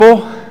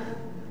People,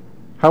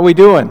 how we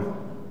doing?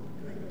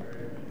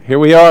 Here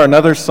we are,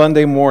 another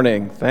Sunday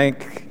morning.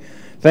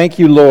 Thank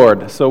you,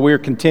 Lord. So we're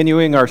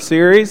continuing our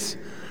series,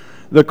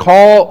 The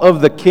Call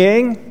of the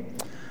King.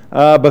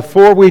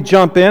 Before we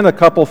jump in, a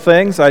couple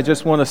things I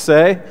just want to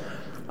say.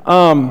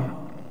 The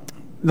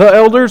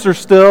elders are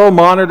still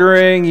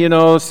monitoring,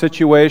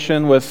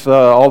 situation with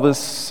all this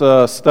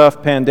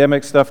stuff,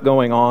 pandemic stuff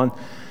going on.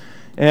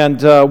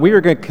 And we are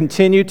going to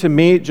continue to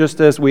meet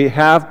just as we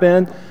have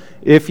been.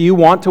 If you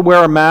want to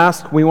wear a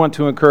mask, we want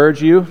to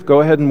encourage you.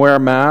 Go ahead and wear a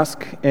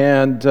mask.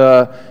 And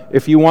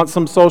if you want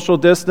some social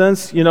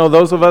distance,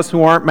 those of us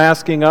who aren't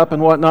masking up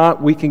and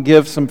whatnot, we can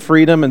give some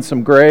freedom and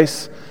some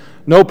grace.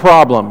 No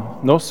problem.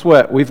 No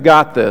sweat. We've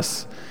got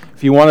this.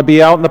 If you want to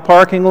be out in the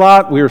parking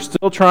lot, we are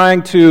still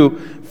trying to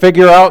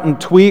figure out and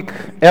tweak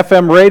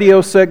FM radio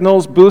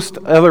signals, boost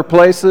other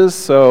places.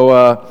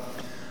 So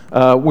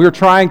we're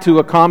trying to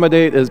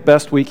accommodate as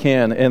best we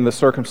can in the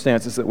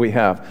circumstances that we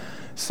have.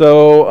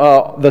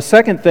 So the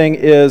second thing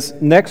is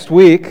next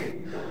week,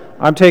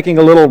 I'm taking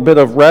a little bit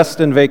of rest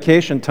and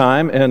vacation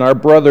time, and our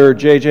brother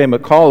J.J.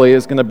 McCauley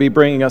is going to be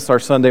bringing us our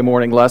Sunday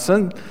morning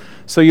lesson.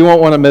 So you won't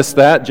want to miss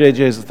that.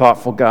 J.J. is a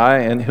thoughtful guy,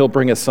 and he'll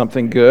bring us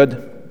something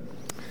good.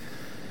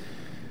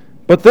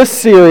 But this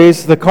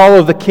series, The Call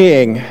of the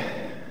King,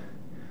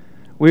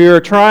 we are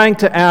trying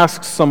to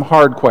ask some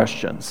hard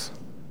questions.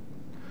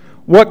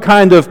 What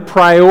kind of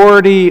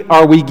priority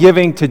are we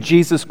giving to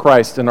Jesus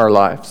Christ in our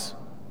lives?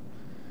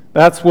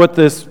 That's what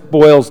this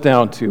boils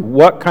down to.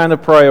 What kind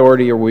of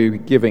priority are we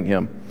giving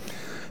him?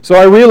 So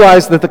I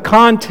realized that the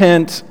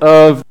content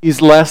of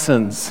these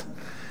lessons,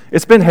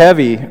 it's been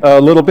heavy, a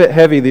little bit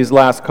heavy these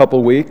last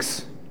couple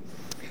weeks.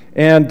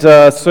 And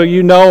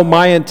so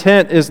my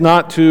intent is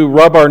not to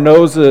rub our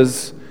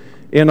noses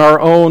in our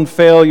own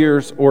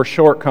failures or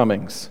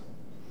shortcomings.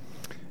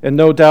 And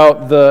no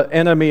doubt the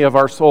enemy of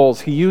our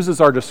souls, he uses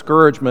our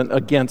discouragement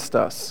against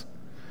us.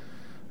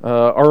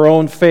 Our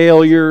own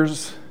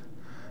failures,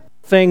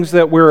 things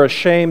that we're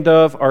ashamed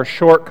of, our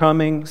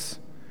shortcomings.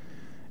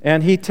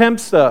 And he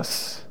tempts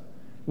us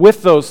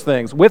with those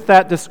things. With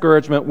that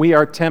discouragement, we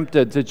are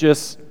tempted to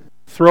just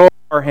throw up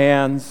our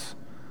hands.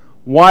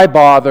 Why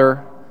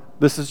bother?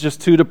 This is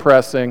just too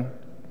depressing.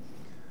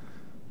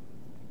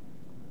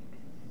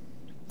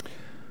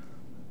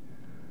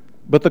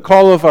 But the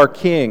call of our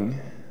King,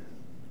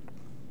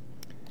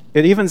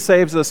 it even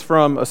saves us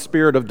from a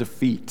spirit of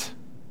defeat.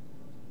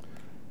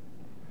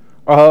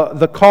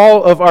 The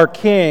call of our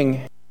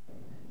King,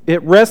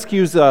 it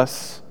rescues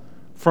us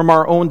from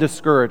our own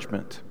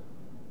discouragement.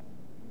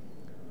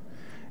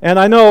 And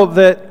I know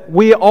that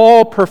we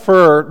all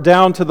prefer,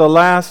 down to the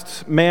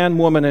last man,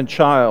 woman, and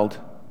child,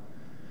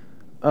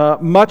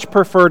 much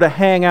prefer to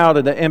hang out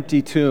at an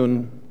empty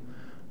tomb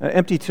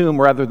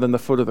rather than the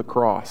foot of the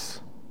cross.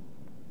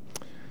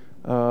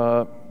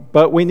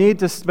 But we need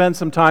to spend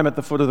some time at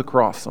the foot of the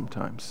cross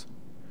sometimes.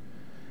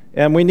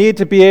 And we need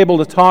to be able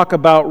to talk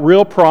about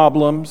real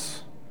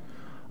problems,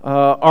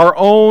 our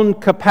own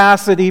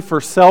capacity for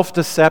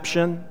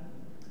self-deception.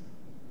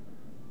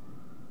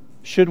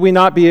 Should we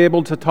not be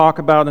able to talk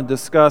about and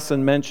discuss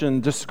and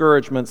mention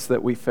discouragements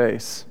that we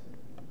face?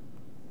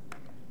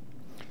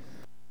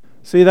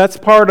 See, that's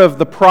part of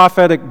the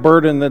prophetic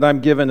burden that I'm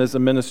given as a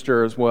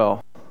minister as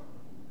well.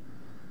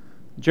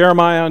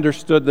 Jeremiah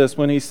understood this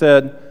when he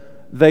said,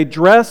 "They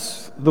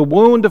dress the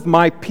wound of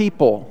my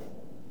people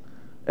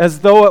as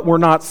though it were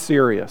not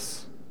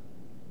serious.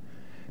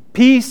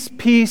 Peace,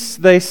 peace,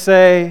 they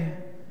say,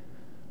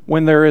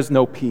 when there is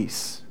no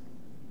peace."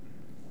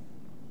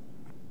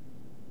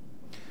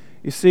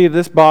 You see,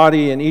 this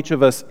body and each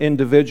of us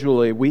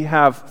individually, we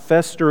have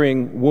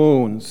festering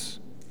wounds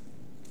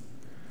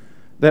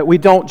that we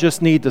don't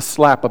just need to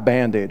slap a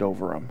Band-Aid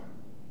over them.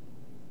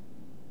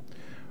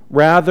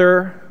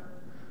 Rather,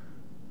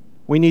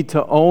 we need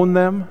to own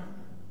them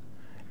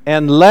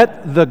and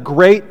let the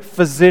great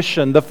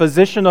physician, the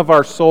physician of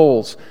our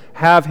souls,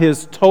 have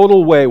his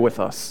total way with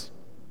us.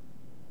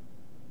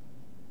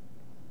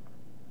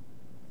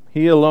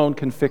 He alone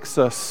can fix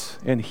us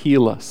and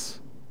heal us.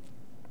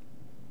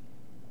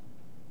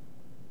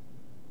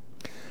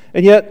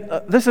 And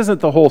yet, this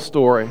isn't the whole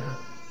story.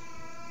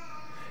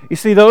 You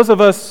see, those of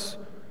us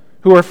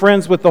who are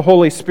friends with the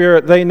Holy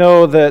Spirit, they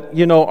know that,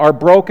 our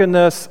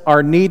brokenness,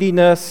 our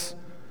neediness,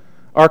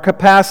 our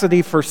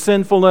capacity for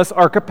sinfulness,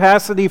 our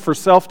capacity for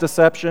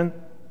self-deception,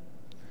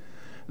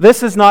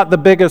 this is not the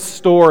biggest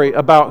story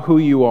about who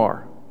you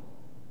are.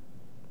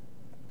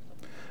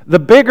 The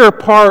bigger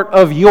part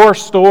of your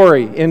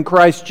story in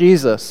Christ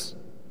Jesus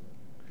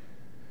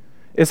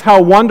is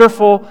how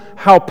wonderful,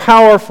 how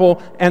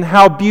powerful, and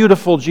how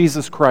beautiful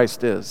Jesus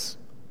Christ is.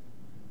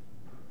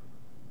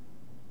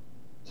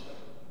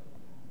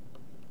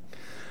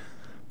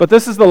 But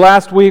this is the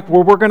last week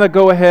where we're going to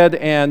go ahead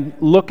and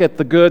look at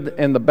the good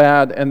and the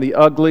bad and the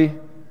ugly.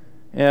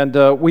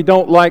 And we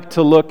don't like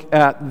to look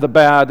at the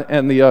bad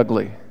and the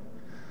ugly.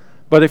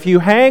 But if you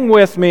hang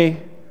with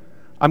me,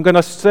 I'm going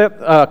to set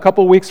a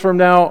couple weeks from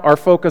now our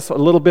focus a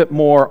little bit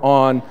more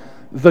on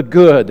the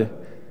good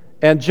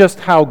and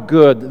just how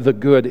good the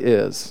good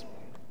is.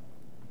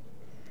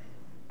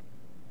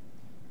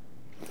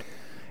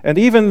 And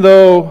even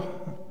though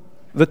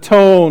the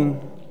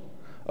tone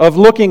of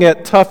looking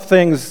at tough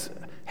things,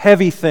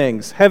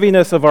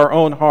 heaviness of our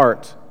own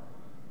heart,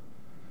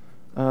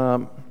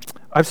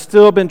 I've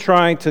still been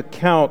trying to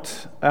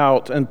count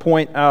out and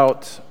point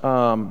out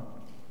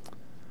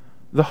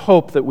the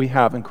hope that we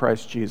have in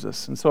Christ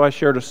Jesus. And so I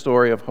shared a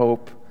story of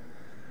hope.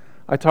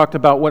 I talked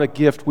about what a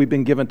gift we've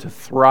been given to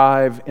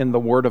thrive in the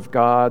Word of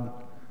God.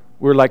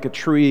 We're like a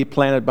tree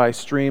planted by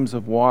streams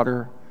of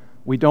water.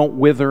 We don't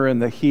wither in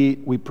the heat.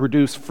 We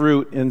produce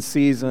fruit in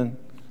season.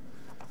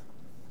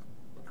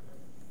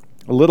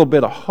 A little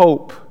bit of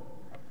hope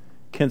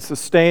can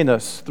sustain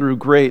us through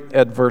great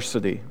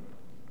adversity.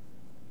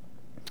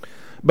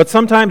 But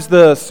sometimes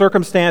the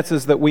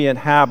circumstances that we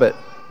inhabit,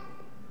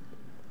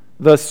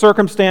 the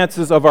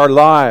circumstances of our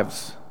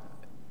lives,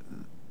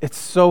 it's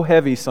so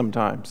heavy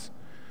sometimes.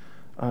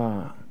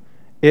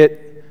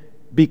 It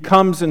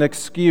becomes an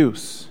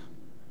excuse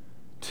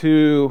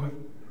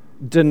to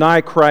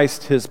deny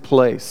Christ his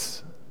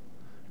place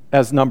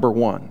as number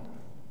one.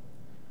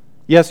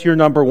 Yes, you're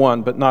number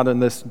one, but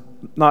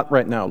not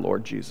right now,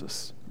 Lord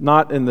Jesus.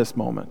 Not in this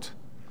moment.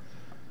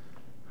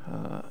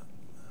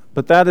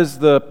 But that is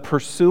the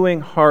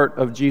pursuing heart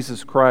of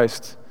Jesus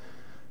Christ.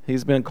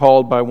 He's been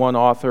called by one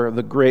author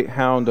the great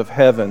hound of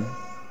heaven.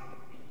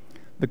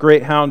 The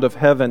great hound of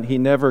heaven, he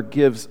never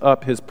gives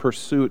up his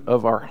pursuit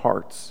of our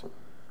hearts,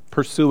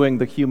 pursuing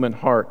the human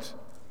heart.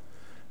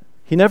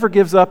 He never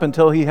gives up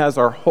until he has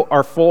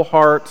our full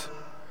heart,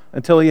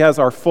 until he has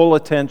our full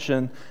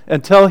attention,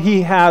 until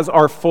he has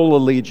our full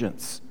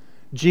allegiance.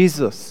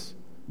 Jesus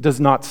does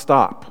not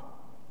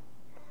stop.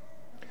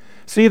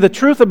 See, the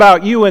truth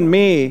about you and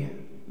me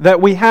that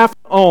we have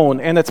to own,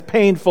 and it's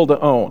painful to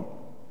own,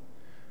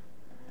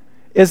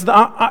 is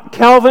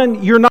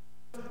Calvin, you're not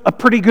a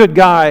pretty good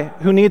guy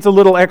who needs a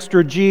little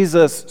extra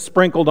Jesus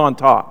sprinkled on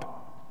top.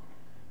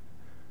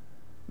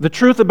 The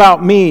truth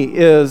about me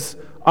is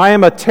I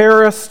am a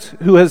terrorist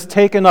who has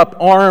taken up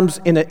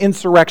arms in an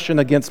insurrection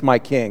against my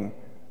king.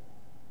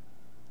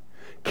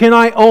 Can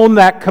I own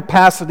that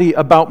capacity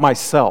about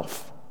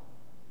myself?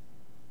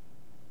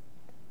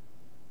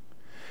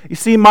 You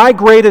see, my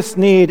greatest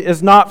need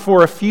is not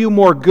for a few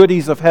more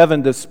goodies of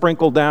heaven to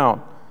sprinkle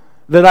down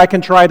that I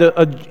can try to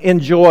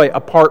enjoy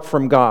apart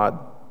from God.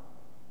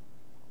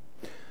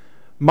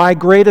 My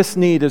greatest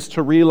need is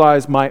to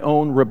realize my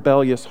own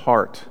rebellious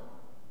heart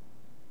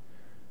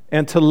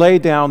and to lay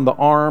down the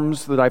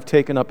arms that I've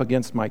taken up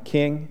against my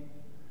king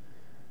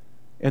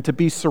and to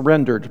be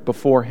surrendered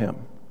before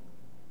him.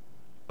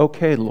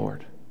 Okay,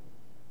 Lord,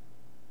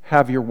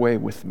 have your way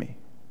with me.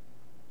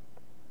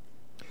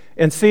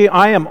 And see,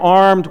 I am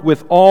armed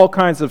with all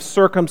kinds of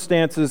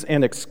circumstances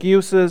and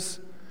excuses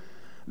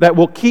that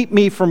will keep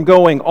me from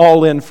going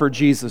all in for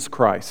Jesus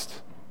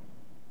Christ.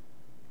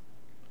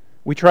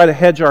 We try to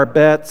hedge our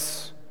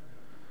bets.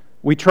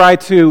 We try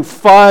to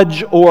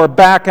fudge or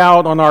back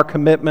out on our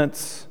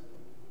commitments.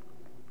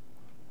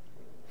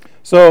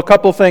 So a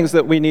couple things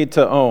that we need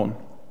to own,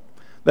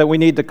 that we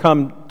need to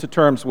come to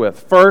terms with.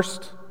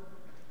 First,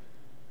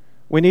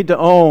 we need to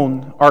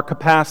own our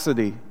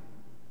capacity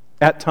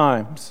at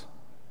times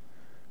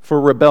for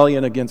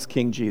rebellion against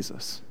King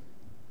Jesus.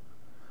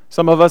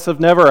 Some of us have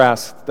never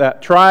asked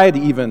that, tried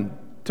even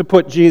to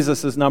put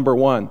Jesus as number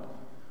one.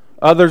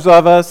 Others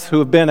of us who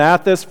have been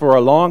at this for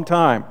a long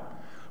time,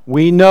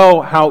 we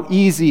know how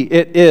easy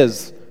it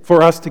is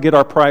for us to get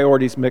our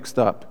priorities mixed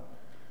up.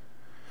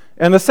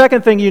 And the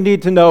second thing you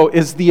need to know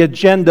is the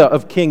agenda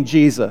of King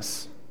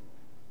Jesus.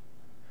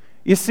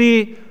 You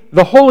see,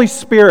 the Holy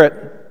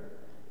Spirit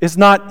is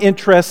not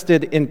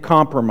interested in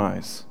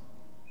compromise.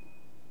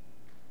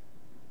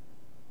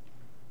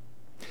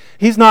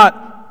 He's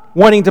not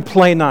wanting to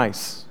play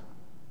nice.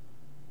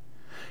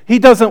 He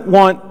doesn't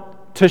want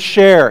to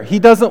share. He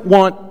doesn't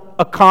want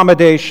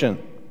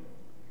accommodation.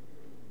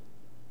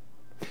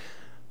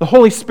 The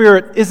Holy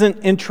Spirit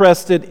isn't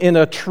interested in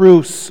a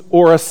truce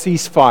or a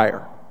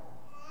ceasefire.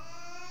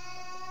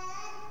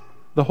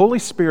 The Holy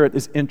Spirit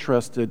is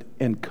interested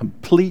in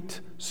complete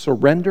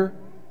surrender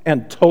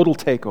and total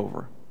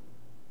takeover.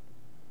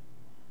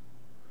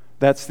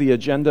 That's the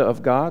agenda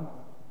of God.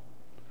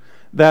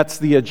 That's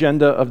the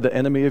agenda of the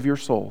enemy of your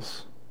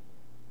souls.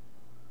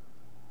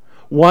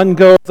 One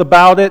goes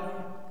about it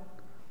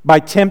by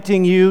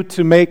tempting you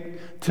to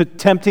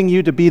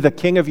be the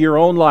king of your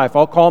own life.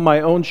 I'll call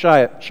my own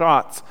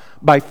shots.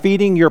 By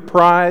feeding your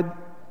pride,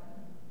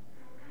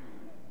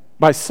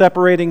 by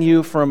separating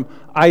you, from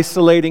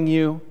isolating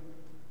you,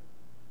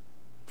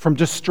 from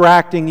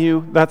distracting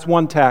you. That's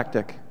one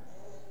tactic.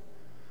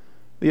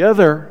 The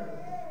other,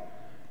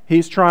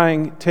 he's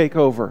trying to take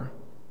over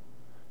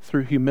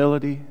through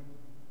humility,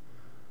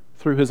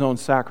 through his own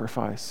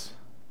sacrifice,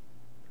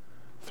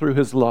 through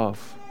his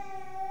love,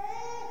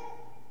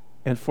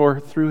 and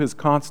through his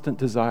constant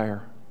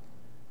desire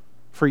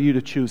for you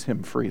to choose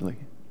him freely,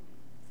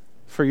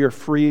 for your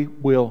free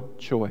will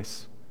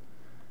choice.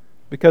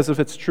 Because if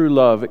it's true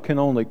love, it can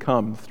only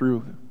come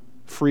through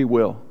free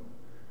will.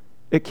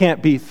 It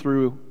can't be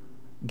through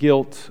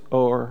guilt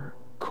or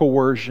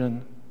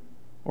coercion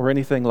or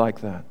anything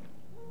like that.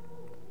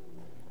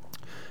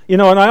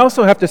 And I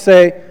also have to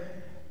say,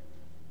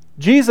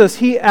 Jesus,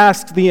 he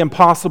asked the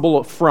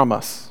impossible from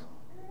us.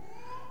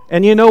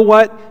 And you know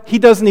what? He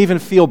doesn't even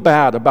feel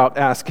bad about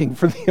asking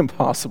for the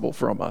impossible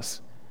from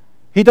us.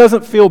 He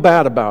doesn't feel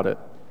bad about it.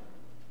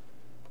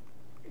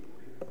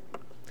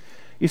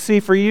 You see,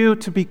 for you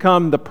to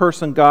become the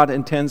person God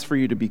intends for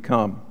you to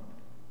become,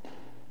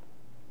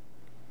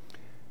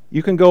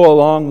 you can go a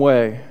long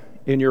way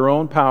in your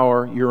own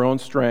power, your own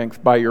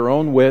strength, by your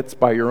own wits,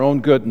 by your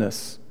own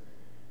goodness.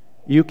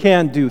 You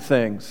can do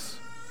things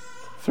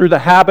through the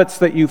habits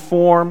that you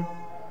form,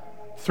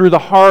 through the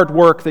hard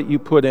work that you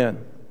put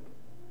in.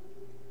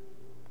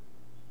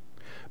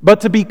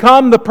 But to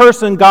become the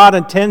person God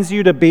intends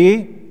you to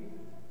be,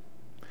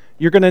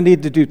 you're going to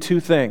need to do two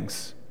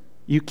things.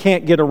 You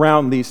can't get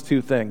around these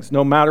two things,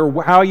 no matter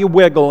how you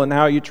wiggle and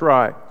how you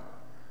try.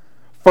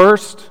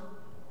 First,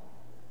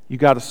 you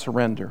got to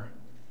surrender.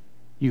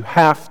 You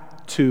have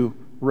to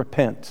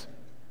repent.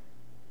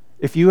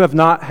 If you have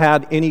not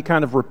had any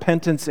kind of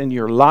repentance in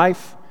your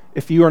life,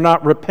 if you are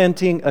not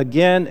repenting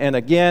again and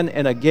again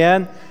and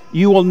again,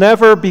 you will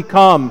never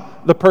become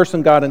the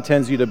person God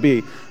intends you to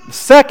be.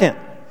 Second,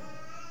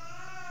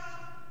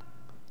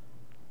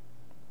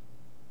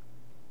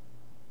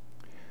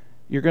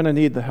 you're going to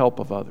need the help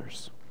of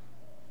others.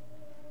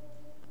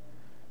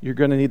 You're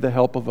going to need the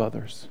help of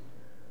others.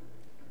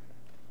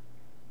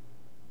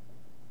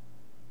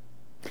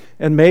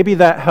 And maybe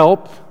that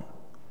help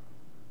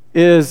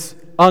is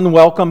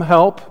unwelcome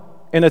help,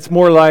 and it's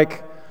more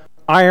like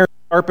iron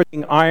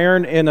sharpening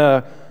iron in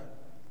a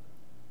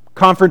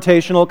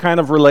confrontational kind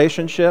of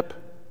relationship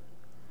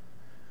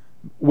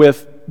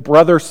with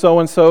brother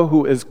so-and-so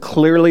who is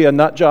clearly a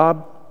nut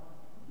job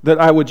that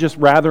I would just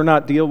rather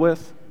not deal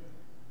with.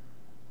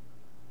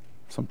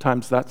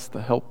 Sometimes that's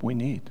the help we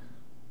need.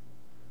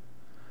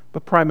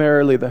 But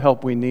primarily the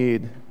help we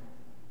need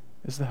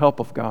is the help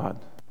of God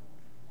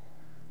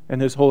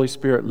and His Holy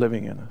Spirit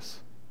living in us.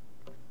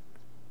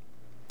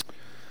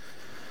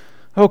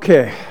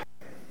 Okay.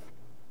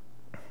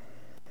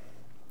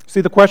 See,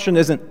 the question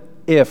isn't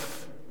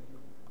if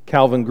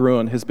Calvin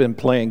Gruen has been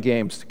playing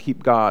games to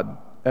keep God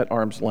at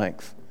arm's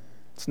length.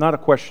 It's not a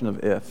question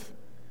of if.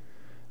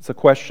 It's a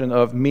question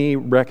of me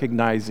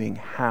recognizing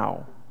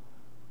how.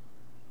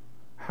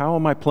 How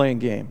am I playing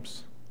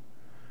games?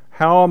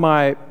 How am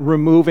I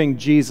removing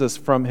Jesus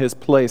from His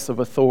place of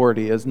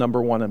authority as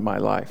number one in my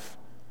life?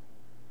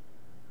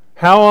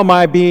 How am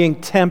I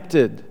being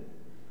tempted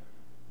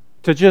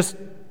to just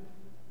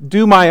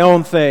do my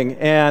own thing?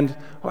 And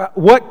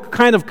what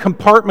kind of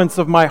compartments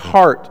of my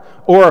heart?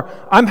 Or,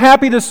 I'm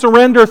happy to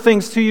surrender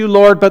things to you,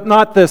 Lord, but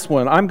not this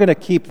one. I'm going to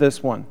keep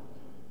this one.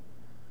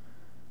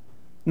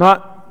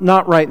 Not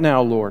right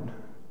now, Lord.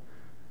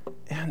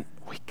 And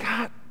we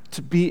got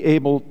to be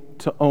able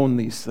to own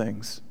these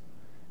things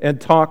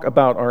and talk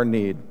about our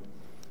need.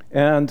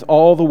 And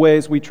all the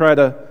ways we try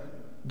to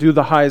do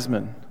the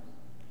Heisman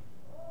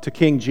to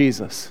King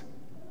Jesus.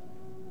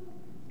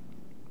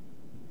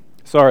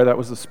 Sorry, that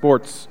was a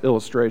sports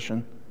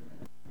illustration.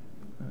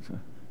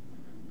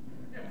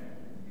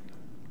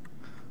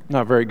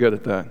 Not very good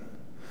at that.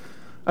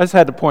 I just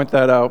had to point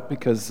that out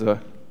because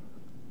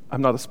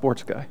I'm not a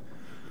sports guy.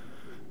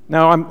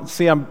 Now,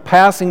 I'm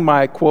passing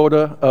my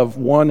quota of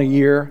one a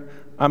year.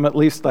 I'm at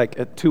least like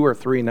at 2 or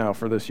 3 now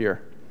for this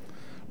year.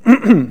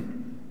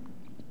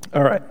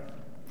 All right.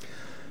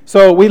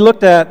 So we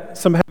looked at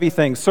some heavy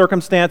things,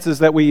 circumstances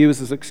that we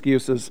use as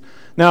excuses.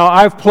 Now,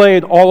 I've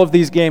played all of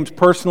these games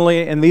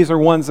personally, and these are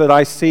ones that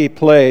I see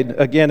played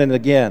again and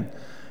again.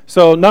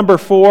 So number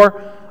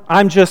 4,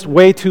 I'm just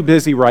way too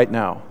busy right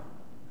now.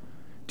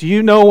 Do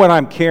you know what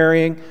I'm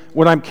carrying?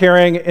 What I'm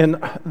carrying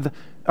in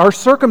our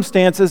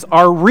circumstances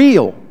are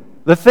real.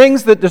 The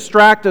things that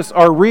distract us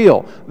are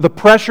real. The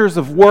pressures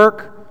of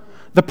work,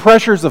 the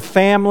pressures of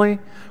family.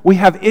 We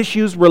have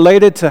issues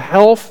related to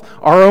health,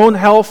 our own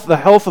health, the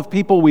health of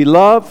people we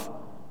love.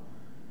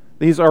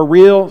 These are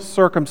real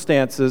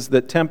circumstances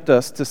that tempt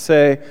us to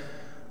say,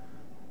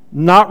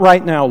 not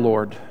right now,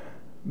 Lord.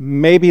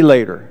 Maybe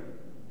later.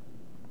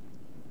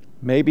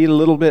 Maybe a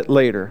little bit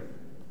later.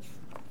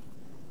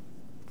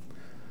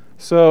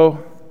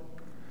 So,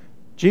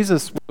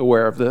 Jesus was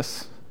aware of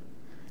this.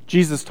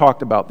 Jesus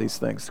talked about these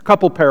things. A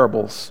couple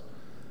parables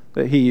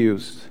that He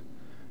used.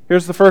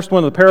 Here's the first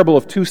one, the parable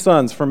of 2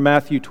 sons from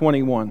Matthew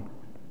 21.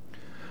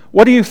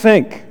 What do you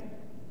think?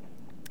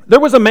 There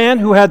was a man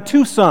who had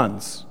 2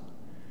 sons.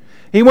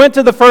 He went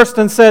to the first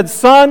and said,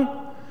 "Son,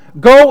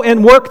 go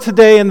and work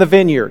today in the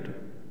vineyard."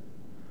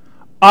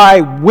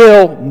 "I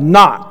will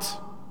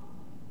not,"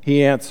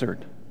 he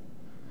answered.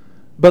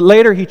 But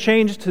later he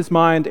changed his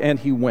mind and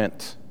he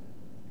went.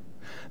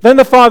 Then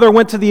the father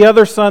went to the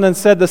other son and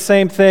said the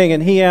same thing,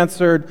 and he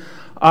answered,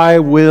 "I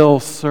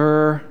will,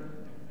 sir."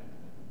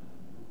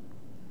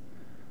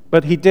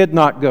 But he did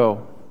not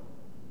go.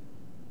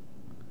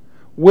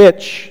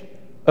 Which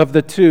of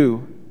the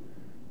 2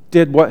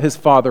 did what his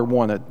father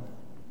wanted?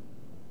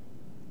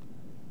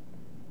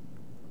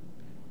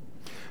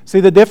 See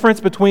the difference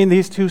between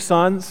these 2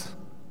 sons?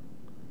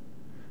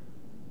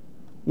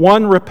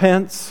 One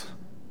repents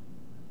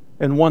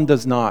and one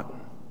does not.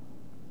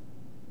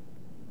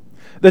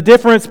 The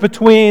difference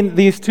between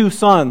these two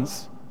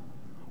sons,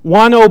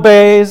 one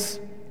obeys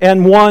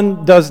and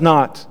one does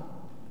not.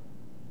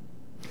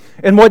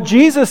 And what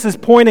Jesus is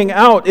pointing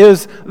out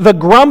is the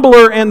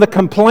grumbler and the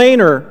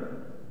complainer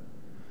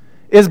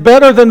is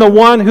better than the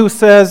one who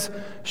says,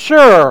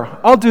 "Sure,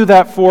 I'll do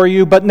that for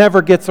you," but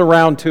never gets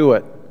around to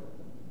it.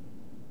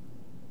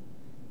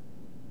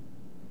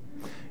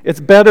 It's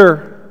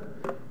better,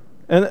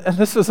 and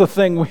this is a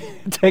thing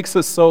it takes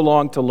us so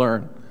long to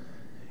learn.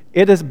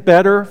 It is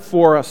better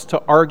for us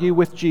to argue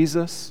with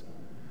Jesus,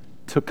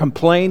 to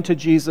complain to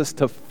Jesus,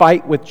 to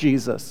fight with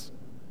Jesus,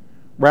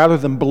 rather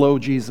than blow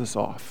Jesus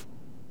off.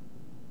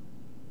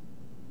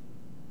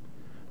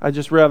 I'd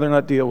just rather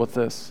not deal with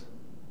this.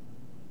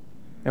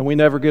 And we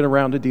never get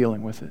around to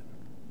dealing with it.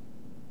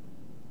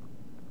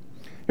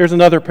 Here's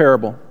another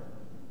parable.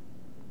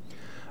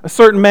 A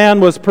certain man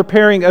was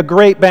preparing a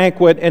great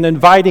banquet and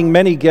inviting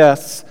many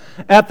guests.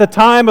 At the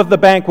time of the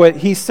banquet,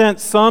 he sent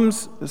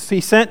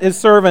his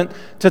servant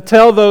to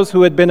tell those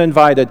who had been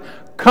invited,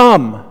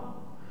 "Come,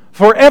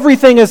 for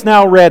everything is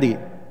now ready."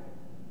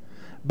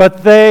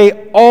 But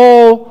they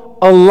all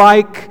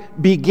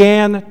alike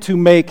began to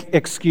make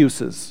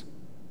excuses.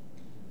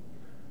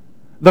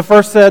 The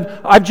first said,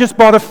 "I've just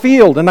bought a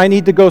field and I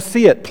need to go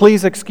see it.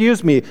 Please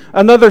excuse me."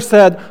 Another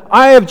said,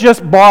 "I have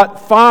just bought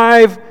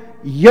 5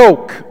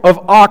 yoke of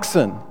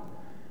oxen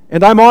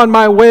and I'm on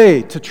my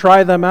way to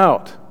try them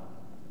out.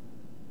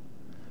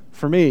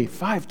 For me,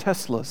 5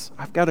 Teslas.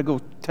 I've got to go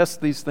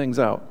test these things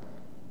out."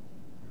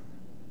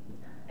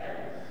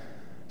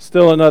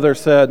 Still another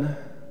said,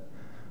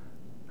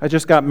 "I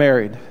just got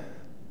married,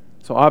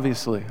 so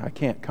obviously I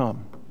can't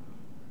come."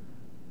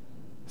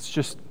 It's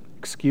just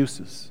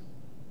excuses.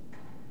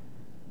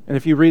 And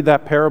if you read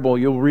that parable,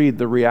 you'll read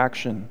the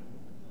reaction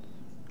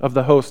of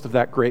the host of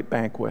that great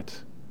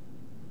banquet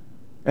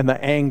and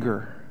the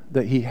anger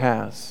that he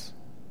has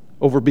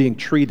over being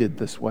treated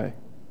this way.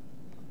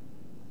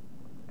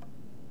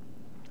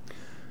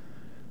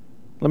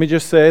 Let me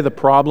just say the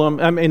problem,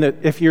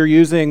 if you're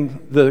using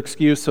the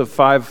excuse of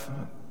 5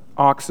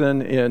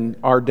 oxen in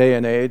our day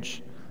and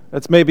age,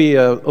 that's maybe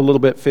a little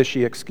bit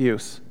fishy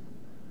excuse.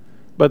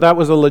 But that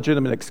was a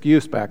legitimate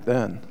excuse back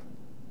then.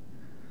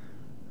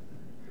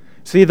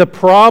 See, the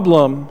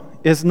problem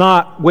is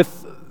not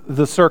with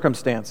the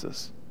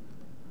circumstances.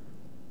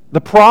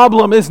 The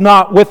problem is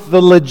not with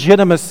the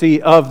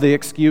legitimacy of the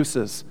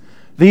excuses.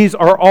 These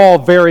are all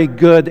very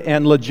good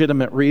and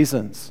legitimate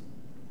reasons.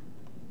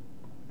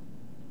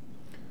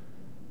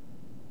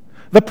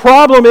 The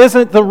problem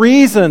isn't the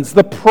reasons.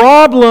 The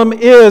problem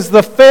is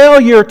the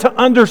failure to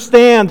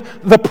understand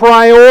the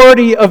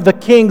priority of the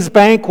king's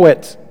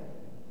banquet.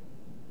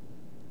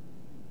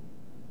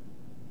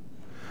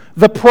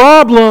 The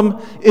problem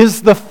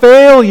is the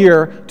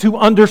failure to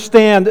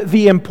understand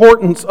the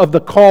importance of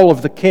the call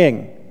of the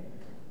king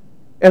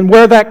and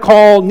where that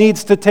call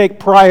needs to take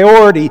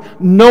priority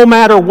no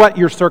matter what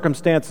your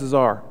circumstances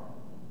are.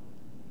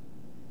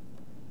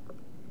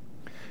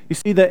 You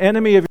see, the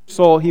enemy of your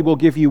soul, he will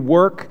give you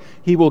work,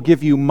 he will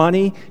give you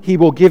money, he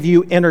will give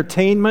you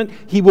entertainment,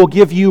 he will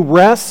give you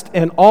rest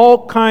and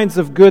all kinds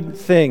of good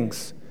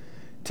things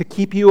to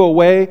keep you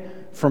away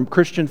from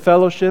Christian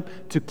fellowship,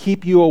 to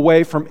keep you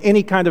away from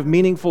any kind of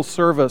meaningful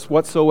service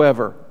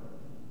whatsoever.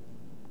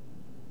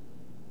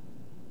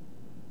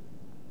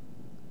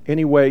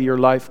 Any way your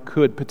life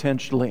could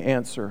potentially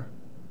answer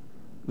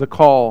the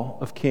call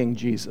of King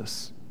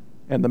Jesus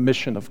and the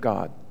mission of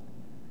God.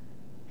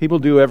 He will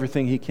do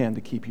everything he can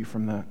to keep you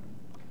from that.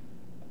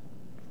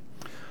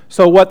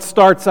 So what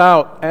starts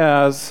out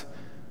as,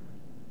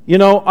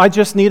 I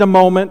just need a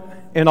moment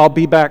and I'll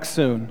be back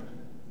soon.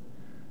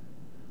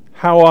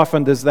 How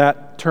often does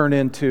that turn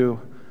into,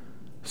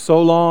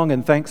 "So long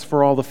and thanks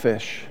for all the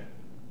fish"?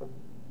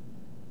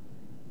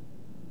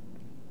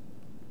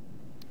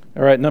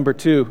 All right, number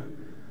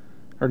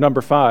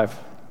 5.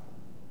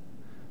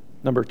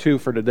 Number 2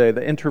 for today,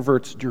 the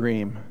introvert's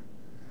dream.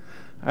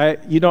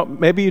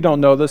 Maybe you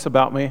don't know this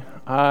about me.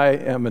 I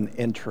am an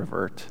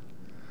introvert.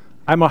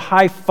 I'm a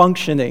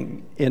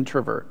high-functioning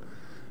introvert,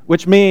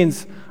 which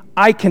means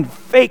I can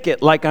fake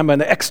it like I'm an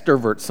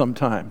extrovert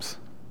sometimes.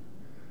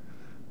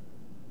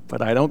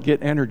 But I don't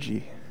get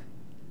energy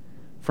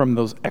from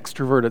those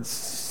extroverted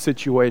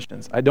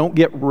situations. I don't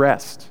get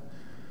rest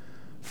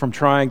from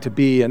trying to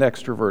be an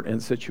extrovert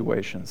in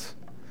situations.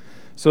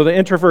 So the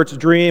introvert's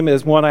dream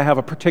is one I have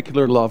a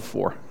particular love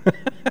for.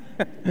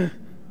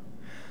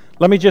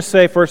 Let me just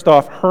say, first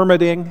off,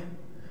 hermiting,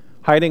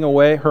 hiding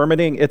away,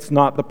 hermiting, it's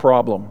not the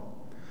problem.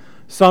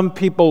 Some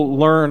people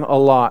learn a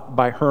lot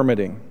by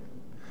hermiting.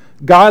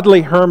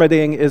 Godly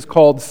hermiting is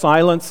called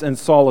silence and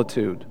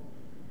solitude.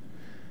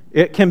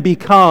 It can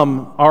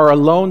become our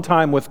alone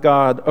time with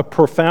God, a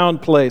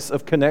profound place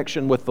of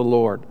connection with the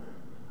Lord,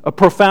 a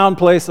profound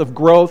place of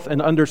growth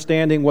and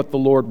understanding what the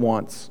Lord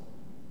wants.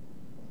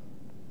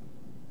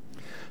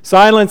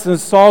 Silence and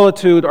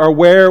solitude are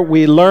where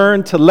we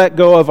learn to let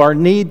go of our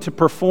need to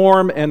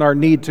perform and our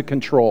need to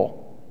control.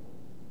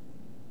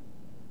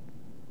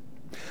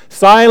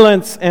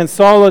 Silence and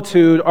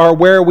solitude are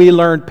where we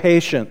learn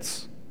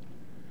patience,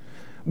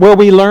 where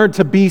we learn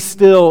to be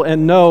still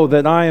and know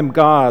that I am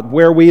God,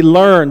 where we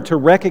learn to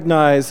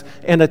recognize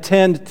and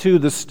attend to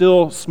the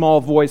still small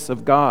voice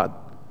of God.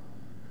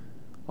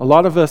 A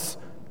lot of us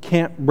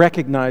can't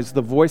recognize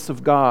the voice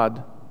of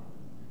God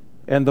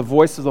and the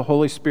voice of the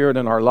Holy Spirit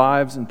in our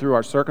lives and through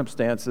our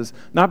circumstances,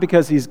 not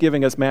because He's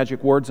giving us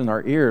magic words in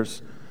our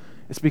ears.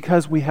 It's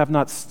because we have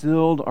not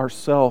stilled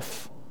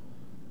ourselves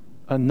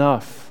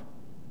enough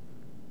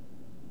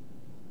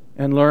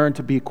and learned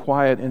to be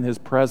quiet in His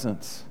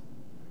presence,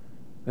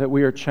 that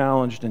we are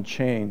challenged and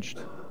changed.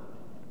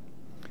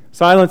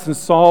 Silence and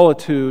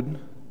solitude,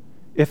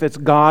 if it's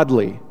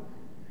godly,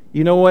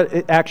 you know what?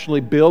 It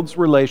actually builds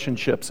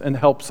relationships and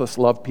helps us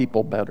love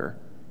people better.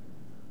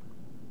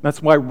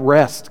 That's why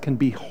rest can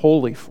be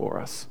holy for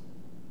us.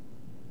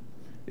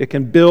 It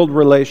can build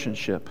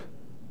relationship.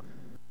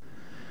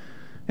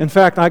 In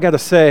fact, I got to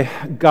say,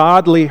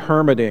 godly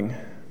hermiting,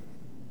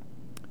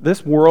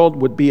 this world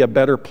would be a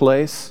better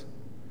place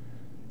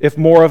if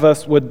more of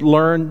us would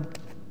learn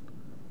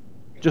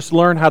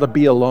how to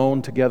be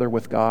alone together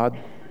with God.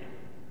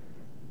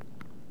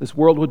 This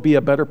world would be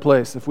a better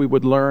place if we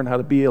would learn how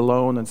to be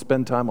alone and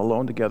spend time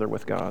alone together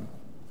with God.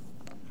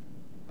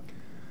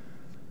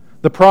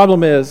 The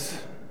problem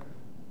is,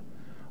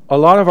 a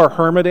lot of our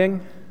hermiting,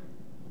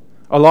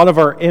 a lot of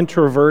our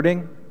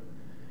introverting,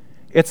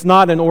 it's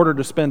not in order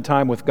to spend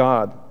time with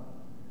God.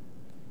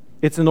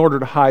 It's in order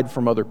to hide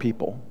from other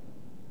people.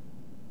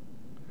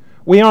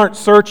 We aren't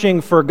searching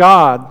for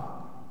God.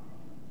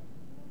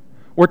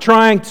 We're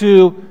trying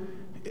to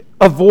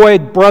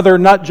avoid brother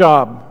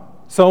nutjob,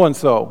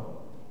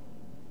 so-and-so.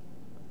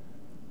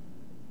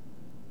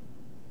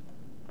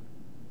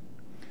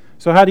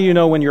 So how do you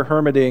know when your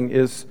hermiting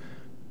is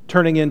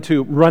turning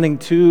into running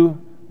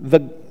to the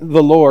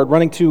Lord,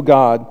 running to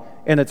God,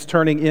 and it's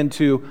turning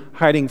into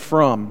hiding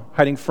from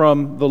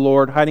the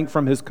Lord, hiding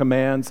from His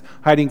commands,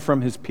 hiding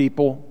from His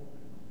people?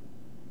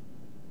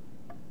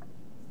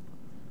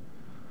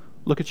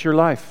 Look at your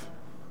life.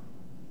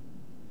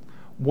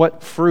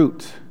 What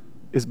fruit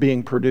is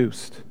being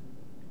produced?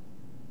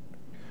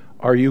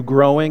 Are you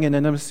growing in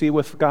intimacy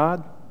with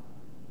God?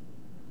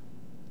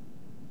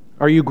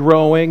 Are you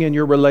growing in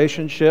your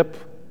relationship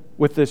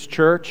with this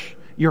church?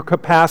 Your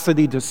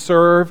capacity to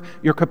serve,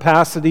 your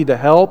capacity to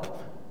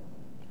help?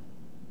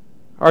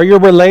 Are your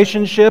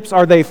relationships,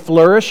 are they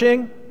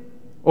flourishing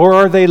or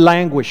are they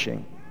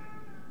languishing?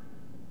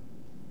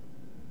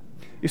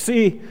 You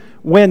see,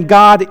 when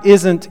God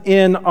isn't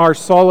in our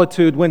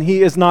solitude, when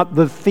He is not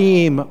the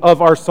theme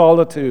of our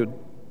solitude,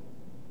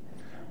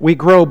 we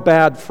grow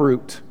bad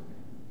fruit.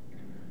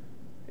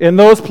 In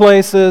those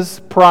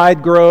places,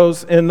 pride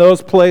grows. In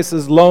those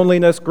places,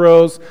 loneliness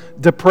grows.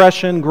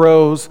 Depression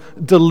grows.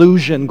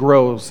 Delusion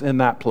grows in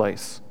that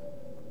place.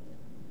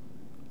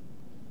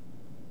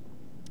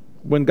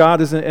 When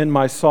God isn't in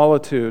my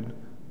solitude,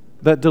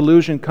 that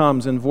delusion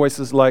comes in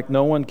voices like,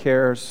 no one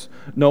cares,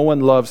 no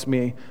one loves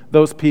me.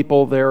 Those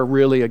people, they're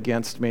really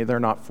against me. They're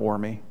not for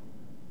me.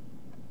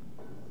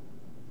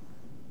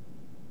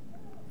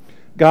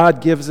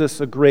 God gives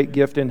us a great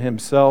gift in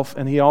Himself,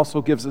 and He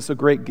also gives us a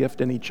great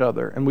gift in each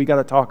other. And we got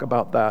to talk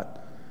about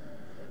that.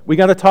 We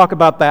got to talk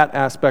about that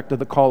aspect of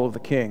the call of the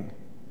King.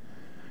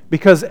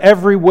 Because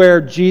everywhere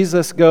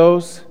Jesus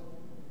goes,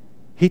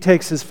 He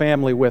takes His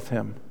family with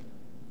Him.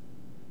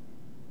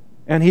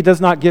 And He does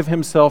not give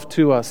Himself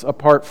to us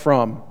apart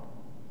from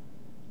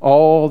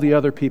all the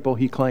other people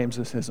He claims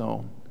as His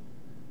own.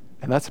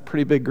 And that's a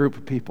pretty big group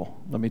of people,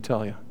 let me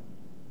tell you.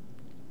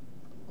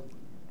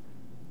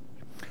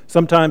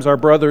 Sometimes our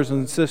brothers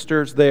and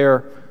sisters,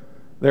 they're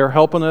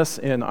helping us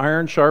in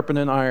iron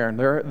sharpening iron.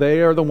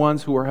 They are the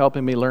ones who are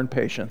helping me learn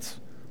patience.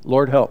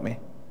 Lord, help me.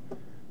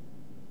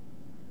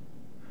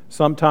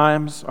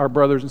 Sometimes our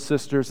brothers and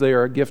sisters, they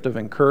are a gift of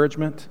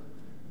encouragement.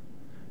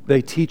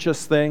 They teach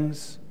us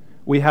things.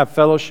 We have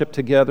fellowship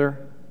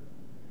together.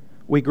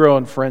 We grow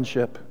in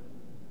friendship.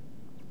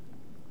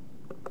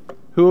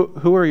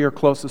 Who are your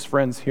closest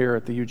friends here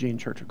at the Eugene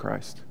Church of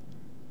Christ?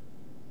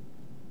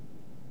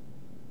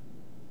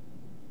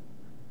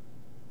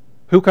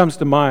 Who comes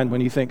to mind when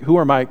you think, who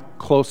are my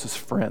closest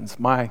friends?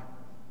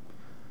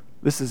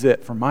 This is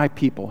it for my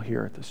people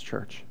here at this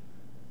church.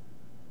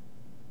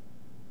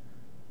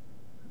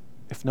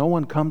 If no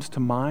one comes to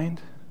mind,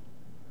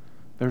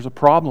 there's a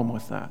problem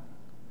with that.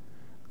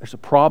 There's a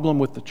problem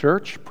with the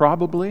church,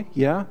 probably,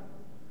 yeah.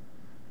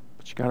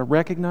 But you got to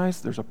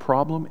recognize there's a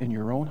problem in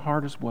your own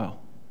heart as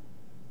well.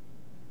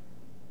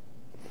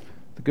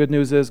 The good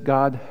news is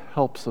God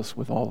helps us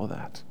with all of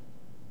that.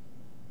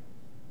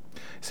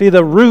 See,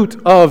 the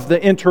root of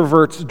the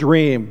introvert's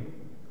dream,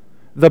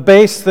 the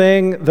base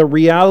thing, the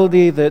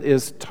reality that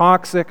is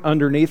toxic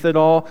underneath it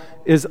all,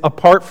 is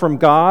apart from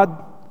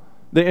God.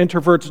 The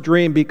introvert's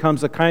dream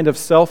becomes a kind of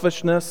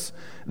selfishness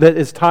that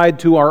is tied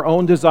to our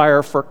own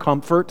desire for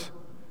comfort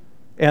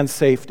and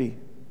safety.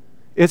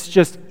 It's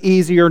just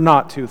easier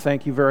not to.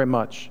 Thank you very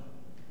much.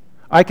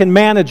 I can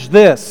manage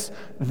this.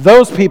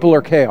 Those people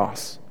are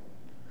chaos.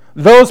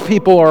 Those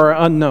people are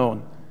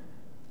unknown.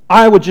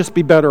 I would just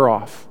be better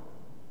off.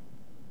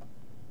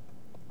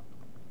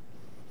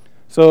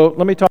 So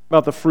let me talk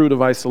about the fruit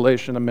of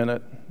isolation a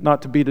minute.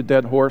 Not to beat a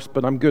dead horse,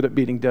 but I'm good at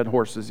beating dead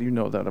horses. You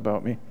know that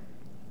about me.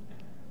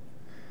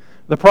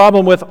 The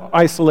problem with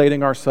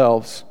isolating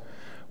ourselves,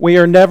 we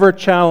are never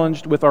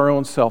challenged with our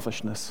own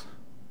selfishness.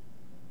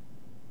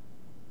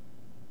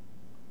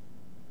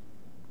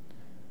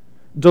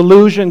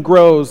 Delusion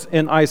grows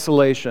in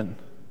isolation.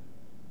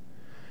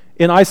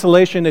 In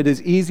isolation, it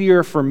is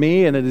easier for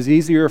me and it is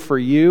easier for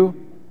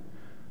you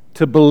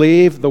to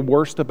believe the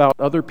worst about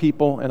other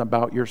people and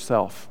about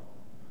yourself.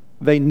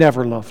 They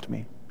never loved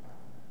me.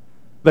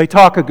 They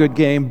talk a good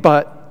game,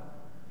 but...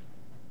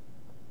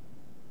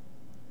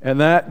 And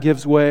that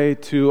gives way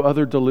to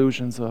other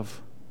delusions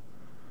of,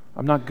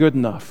 I'm not good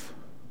enough.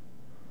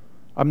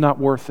 I'm not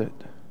worth it.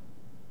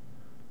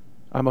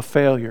 I'm a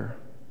failure.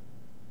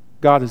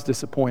 God is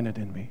disappointed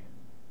in me.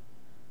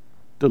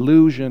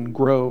 Delusion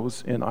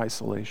grows in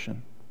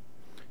isolation.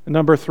 And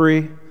number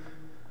 3,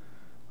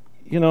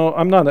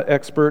 I'm not an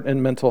expert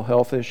in mental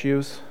health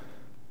issues,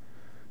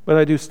 but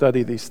I do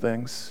study these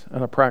things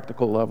on a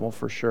practical level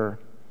for sure.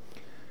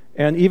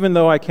 And even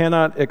though I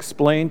cannot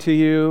explain to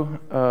you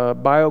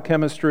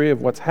biochemistry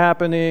of what's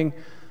happening,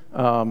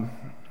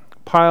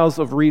 piles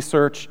of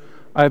research,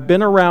 I've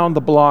been around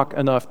the block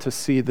enough to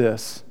see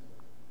this.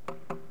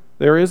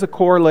 There is a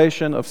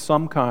correlation of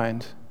some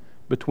kind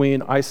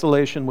between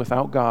isolation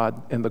without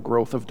God and the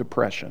growth of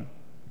depression.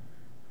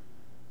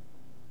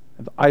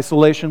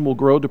 Isolation will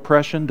grow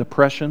depression,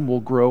 depression will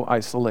grow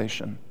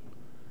isolation.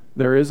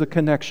 There is a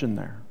connection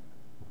there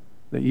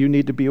that you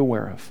need to be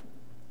aware of.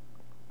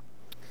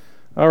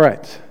 All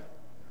right.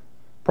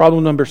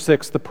 Problem number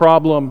 6, the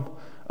problem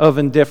of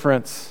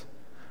indifference.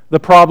 The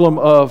problem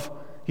of,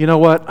 you know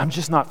what, I'm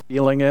just not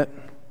feeling it.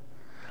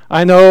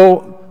 I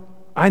know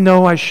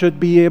I should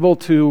be able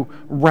to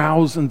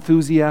rouse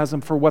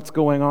enthusiasm for what's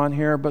going on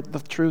here, but the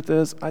truth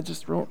is, I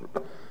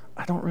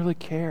don't really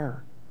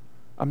care.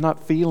 I'm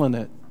not feeling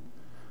it.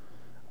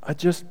 I'd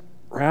just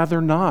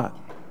rather not.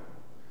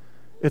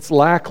 It's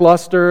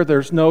lackluster.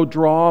 There's no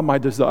draw.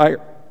 The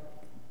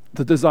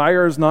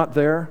desire is not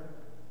there.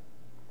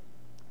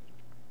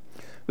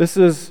 This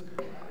is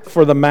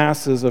for the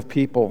masses of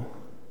people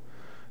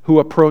who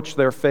approach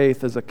their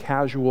faith as a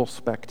casual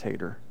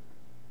spectator.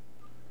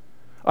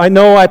 I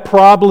know I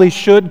probably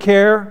should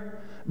care,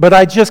 but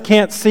I just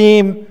can't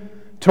seem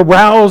to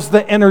rouse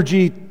the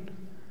energy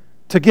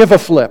to give a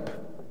flip.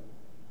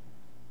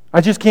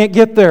 I just can't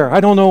get there.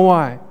 I don't know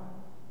why.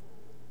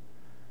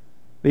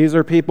 These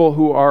are people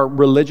who are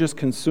religious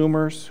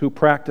consumers who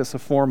practice a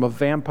form of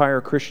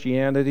vampire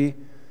Christianity.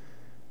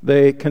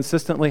 They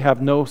consistently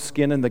have no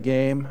skin in the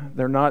game.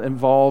 They're not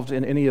involved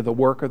in any of the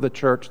work of the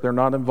church. They're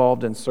not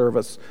involved in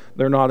service.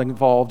 They're not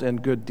involved in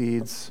good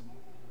deeds.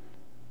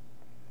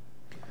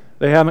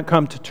 They haven't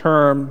come to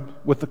terms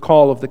with the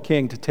call of the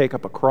King to take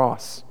up a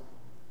cross,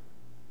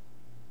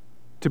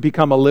 to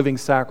become a living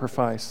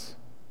sacrifice.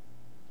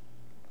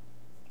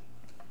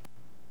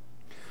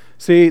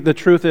 See, the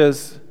truth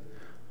is,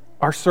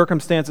 our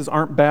circumstances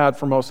aren't bad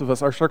for most of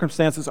us. Our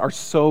circumstances are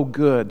so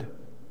good.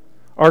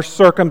 Our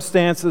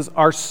circumstances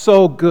are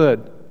so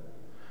good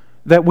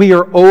that we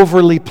are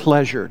overly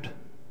pleasured.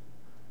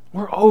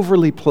 We're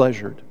overly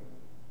pleasured.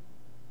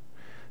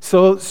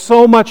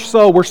 So much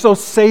so, we're so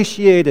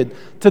satiated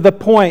to the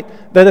point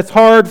that it's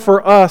hard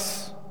for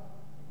us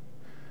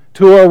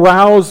to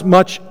arouse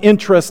much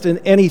interest in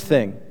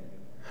anything,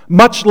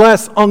 much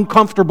less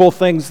uncomfortable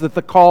things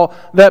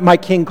that my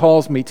King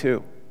calls me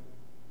to.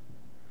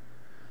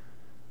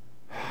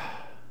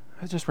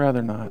 I'd just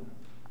rather not.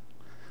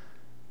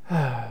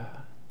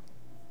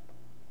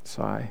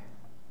 Sigh.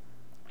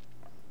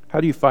 How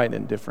do you fight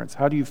indifference?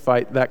 How do you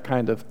fight that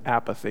kind of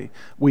apathy?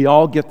 We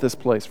all get this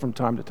place from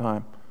time to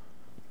time.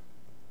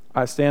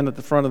 I stand at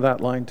the front of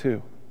that line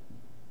too.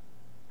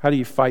 How do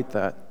you fight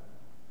that?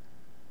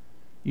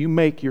 You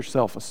make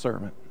yourself a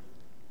servant.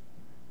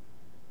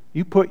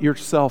 You put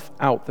yourself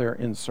out there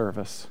in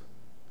service.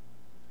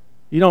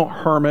 You don't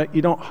hermit,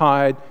 you don't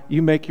hide,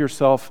 you make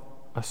yourself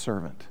a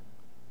servant.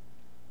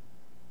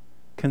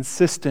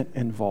 Consistent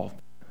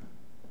involvement.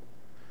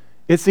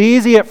 It's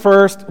easy at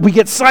first. We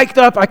get psyched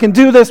up. I can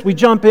do this. We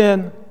jump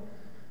in.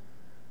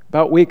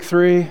 About week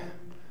 3,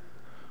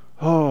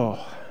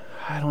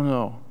 I don't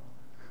know.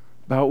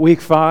 About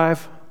week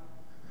 5,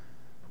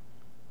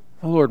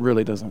 the Lord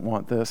really doesn't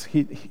want this.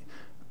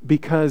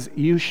 Because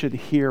you should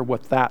hear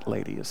what that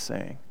lady is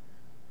saying.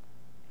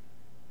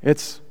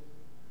 This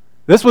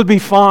would be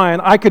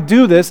fine. I could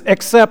do this,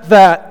 except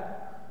that.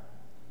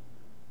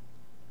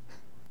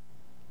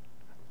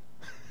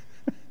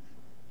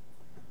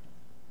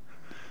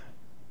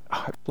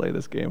 I play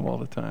this game all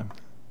the time.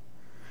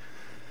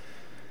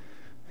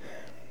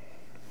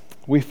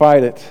 We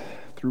fight it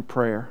through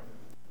prayer.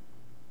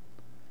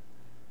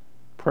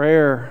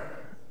 Prayer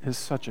is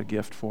such a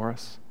gift for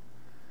us.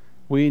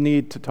 We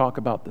need to talk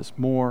about this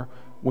more.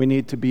 We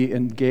need to be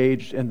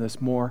engaged in this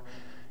more.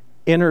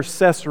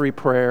 Intercessory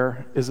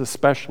prayer is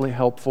especially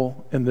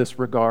helpful in this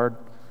regard.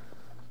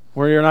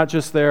 where you're not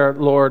just there,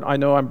 Lord, I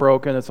know I'm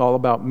broken, it's all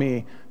about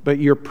me, but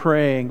you're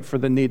praying for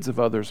the needs of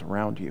others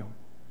around you.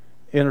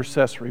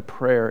 Intercessory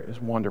prayer is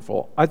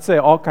wonderful. I'd say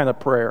all kind of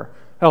prayer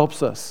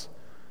helps us,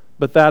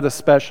 but that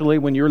especially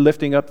when you're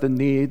lifting up the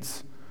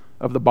needs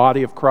of the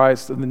body of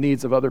Christ and the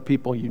needs of other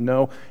people you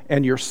know,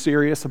 and you're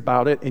serious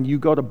about it, and you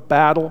go to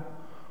battle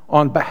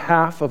on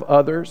behalf of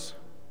others,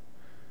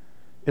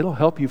 it'll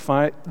help you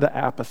fight the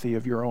apathy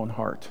of your own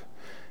heart.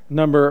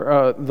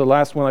 The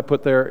last one I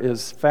put there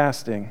is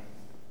fasting.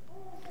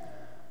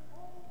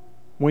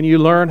 When you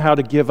learn how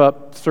to give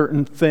up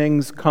certain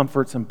things,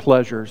 comforts, and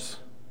pleasures,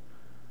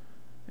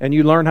 and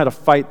you learn how to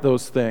fight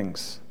those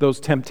things, those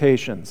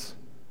temptations,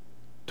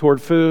 toward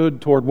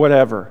food, toward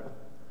whatever,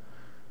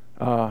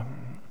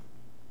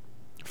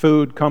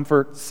 food,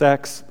 comfort,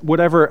 sex,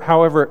 whatever,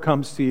 however it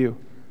comes to you.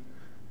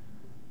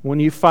 When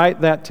you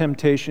fight that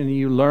temptation and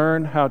you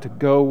learn how to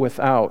go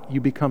without, you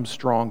become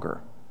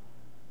stronger.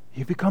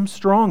 You become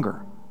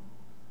stronger.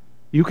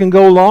 You can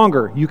go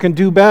longer. You can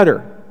do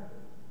better.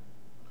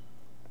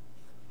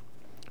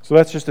 So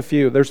that's just a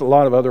few. There's a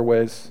lot of other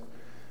ways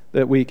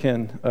that we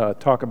can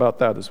talk about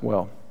that as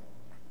well.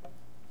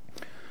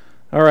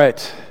 All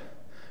right.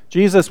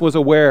 Jesus was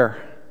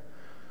aware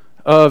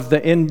of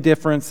the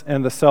indifference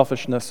and the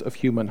selfishness of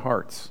human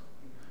hearts.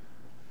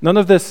 None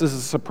of this is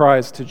a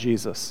surprise to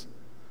Jesus.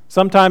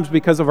 Sometimes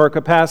because of our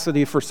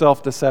capacity for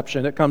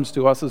self-deception, it comes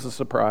to us as a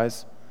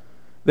surprise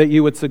that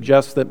you would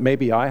suggest that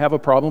maybe I have a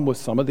problem with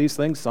some of these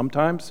things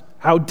sometimes.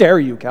 How dare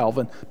you,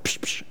 Calvin? Psh,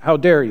 psh, how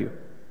dare you?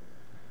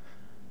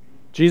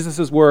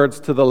 Jesus' words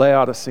to the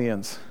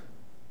Laodiceans.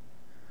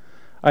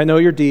 I know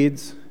your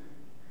deeds.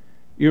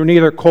 You're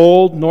neither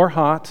cold nor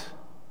hot.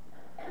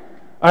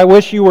 I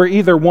wish you were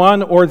either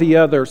one or the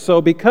other.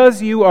 So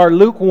because you are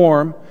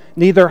lukewarm,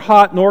 neither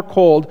hot nor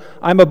cold,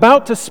 I'm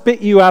about to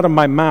spit you out of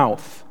my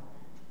mouth.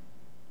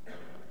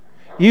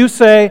 You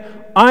say,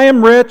 I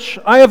am rich,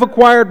 I have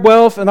acquired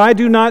wealth, and I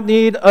do not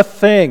need a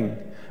thing.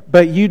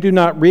 But you do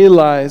not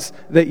realize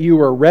that you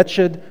are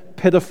wretched,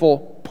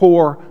 pitiful,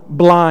 poor,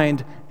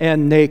 blind,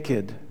 and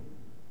naked.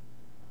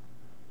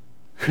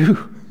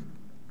 Whew.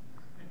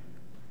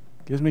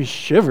 Gives me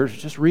shivers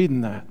just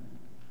reading that.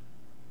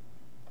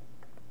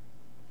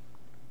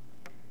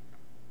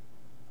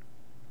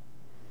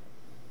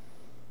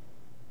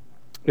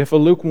 If a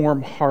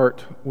lukewarm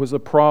heart was a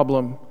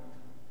problem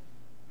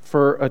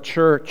for a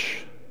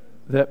church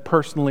that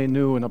personally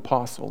knew an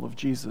apostle of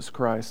Jesus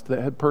Christ,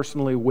 that had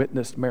personally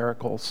witnessed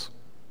miracles,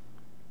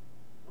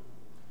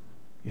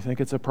 you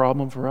think it's a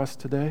problem for us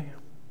today?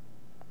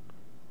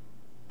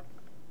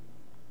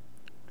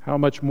 How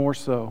much more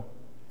so?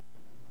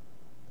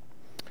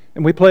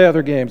 And we play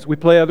other games. We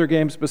play other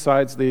games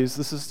besides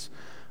these.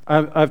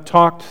 I've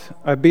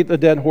beat the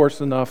dead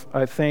horse enough.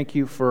 I thank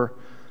you for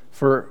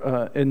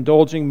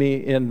indulging me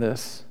in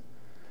this.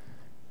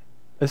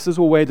 This is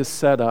a way to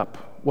set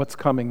up what's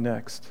coming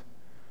next.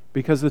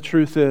 Because the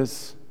truth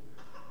is,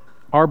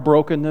 our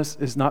brokenness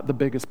is not the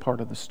biggest part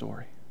of the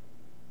story.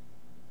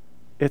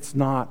 It's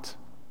not.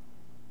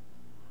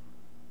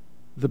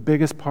 The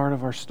biggest part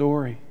of our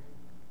story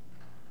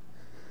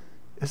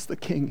is the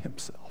King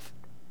himself.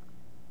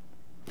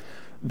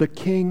 The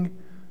King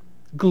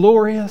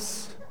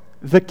glorious,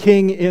 the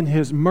King in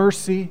his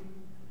mercy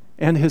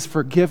and his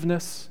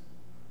forgiveness.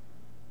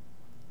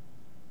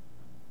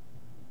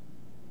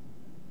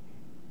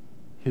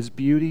 His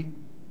beauty,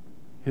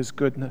 his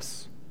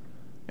goodness,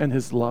 and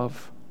his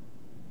love.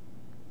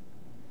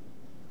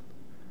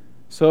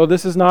 So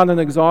this is not an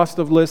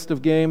exhaustive list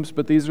of games,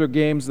 but these are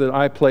games that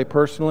I play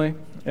personally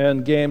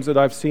and games that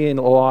I've seen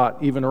a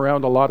lot, even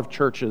around a lot of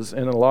churches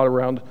and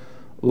around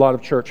a lot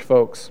of church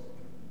folks.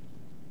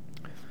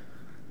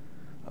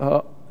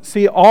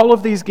 See, all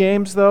of these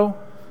games, though,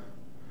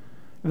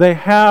 they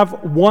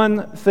have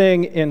one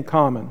thing in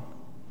common.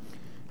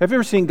 Have you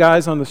ever seen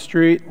guys on the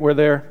street where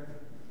they're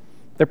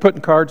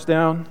putting cards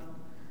down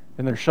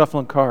and they're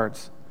shuffling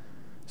cards?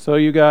 So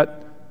you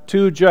got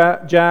two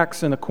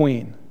jacks and a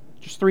queen,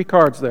 just 3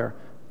 cards there,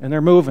 and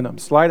they're moving them,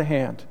 sleight of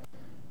hand.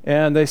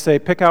 And they say,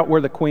 pick out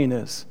where the queen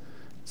is.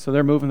 So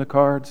they're moving the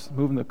cards,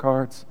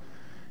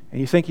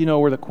 and you think you know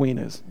where the queen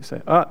is. You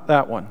say,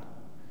 that one.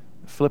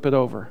 Flip it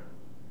over.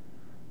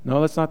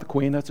 No, that's not the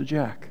queen, that's a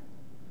jack.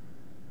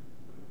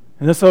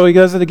 And so he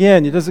does it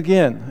again,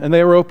 and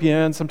they rope you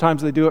in.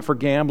 Sometimes they do it for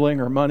gambling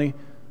or money.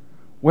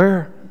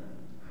 Where's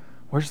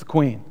the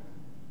queen?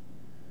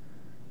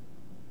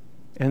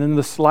 And in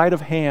the sleight of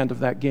hand of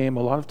that game,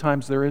 a lot of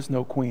times there is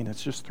no queen.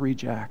 It's just 3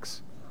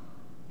 jacks.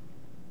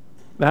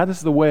 That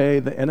is the way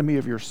the enemy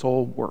of your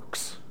soul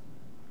works.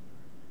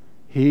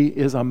 He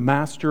is a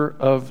master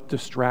of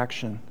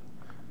distraction.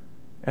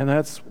 And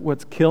that's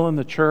what's killing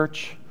the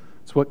church.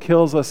 It's what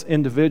kills us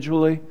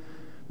individually.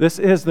 This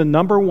is the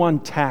number one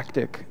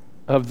tactic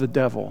of the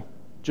devil,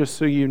 just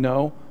so you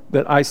know,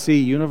 that I see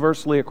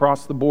universally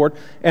across the board.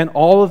 And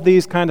all of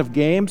these kind of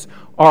games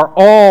are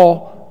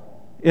all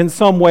in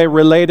some way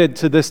related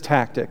to this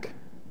tactic.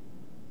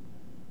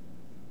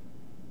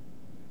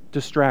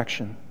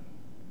 Distraction.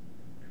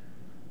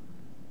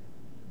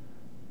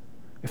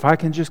 if I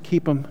can just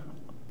keep them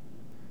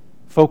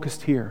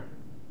focused here.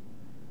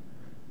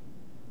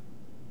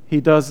 He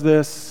does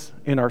this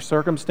in our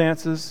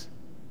circumstances.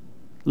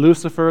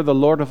 Lucifer, the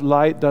Lord of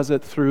Light, does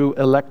it through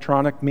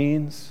electronic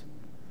means,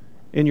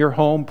 in your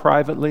home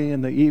privately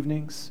in the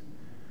evenings,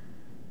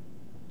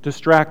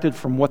 distracted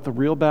from what the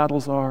real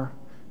battles are.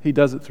 He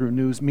does it through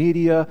news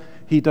media.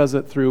 He does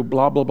it through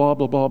blah, blah, blah,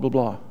 blah, blah, blah,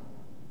 blah.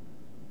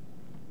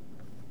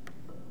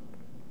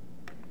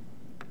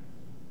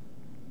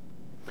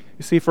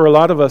 You see, for a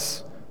lot of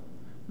us,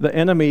 the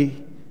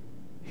enemy,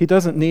 he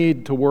doesn't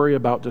need to worry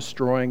about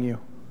destroying you.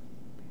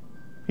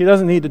 He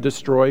doesn't need to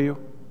destroy you.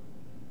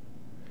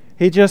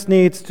 He just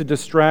needs to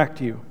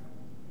distract you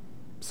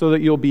so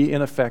that you'll be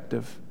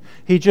ineffective.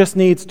 He just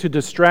needs to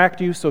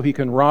distract you so he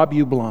can rob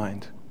you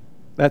blind.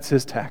 That's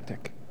his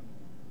tactic.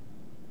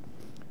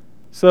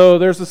 So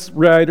there's this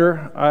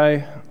writer.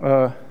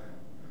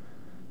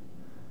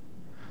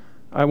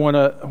 I want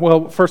to,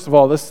 well, first of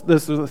all, this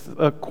is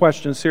a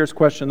question, serious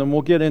question, and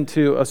we'll get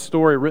into a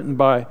story written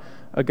by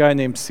a guy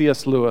named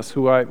C.S. Lewis,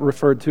 who I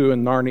referred to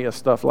in Narnia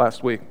stuff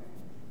last week.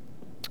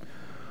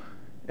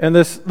 And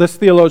this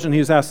theologian,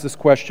 he's asked this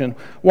question: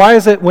 why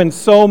is it when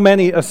so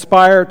many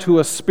aspire to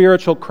a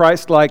spiritual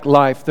Christ-like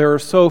life, there are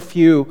so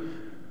few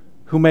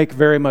who make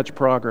very much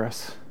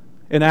progress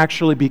in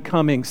actually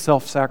becoming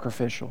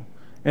self-sacrificial,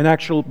 in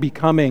actually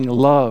becoming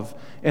love,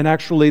 in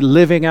actually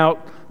living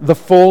out the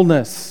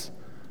fullness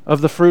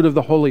of the fruit of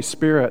the Holy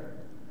Spirit?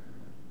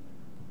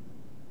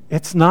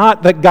 It's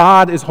not that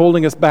God is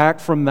holding us back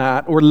from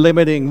that or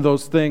limiting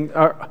those things.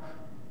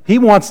 He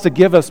wants to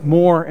give us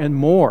more and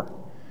more.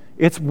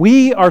 It's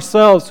we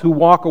ourselves who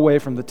walk away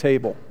from the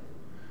table.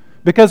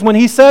 Because when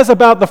he says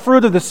about the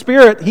fruit of the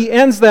Spirit, he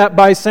ends that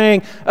by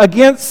saying,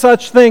 against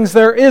such things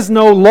there is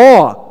no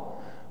law,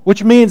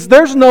 which means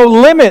there's no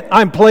limit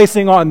I'm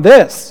placing on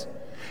this.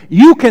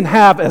 You can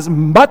have as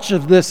much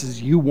of this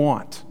as you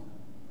want.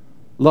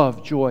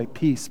 Love, joy,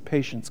 peace,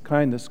 patience,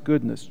 kindness,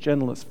 goodness,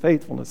 gentleness,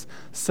 faithfulness,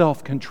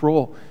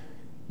 self-control.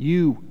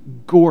 You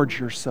gorge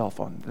yourself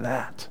on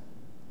that.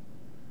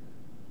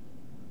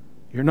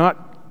 You're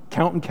not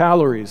counting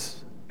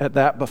calories at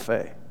that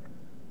buffet,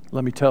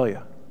 let me tell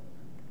you.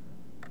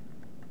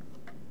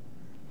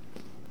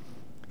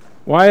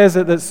 Why is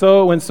it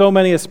that when so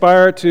many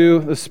aspire to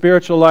the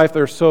spiritual life,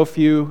 there are so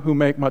few who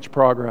make much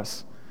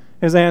progress?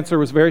 His answer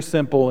was very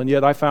simple, and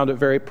yet I found it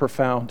very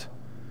profound.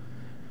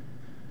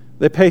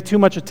 They pay too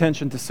much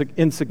attention to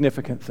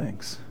insignificant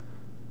things.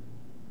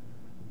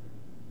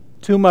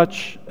 Too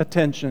much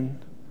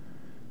attention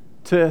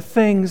to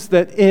things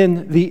that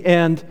in the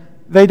end,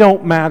 they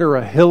don't matter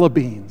a hill of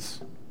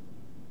beans.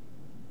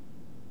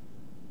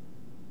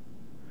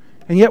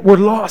 And yet we're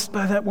lost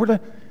by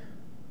that.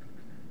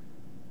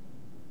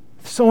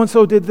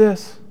 So-and-so did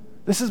this.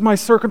 This is my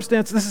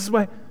circumstance. This is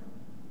my...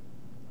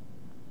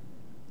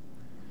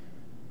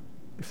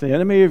 If the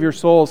enemy of your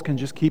souls can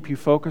just keep you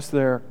focused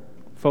there,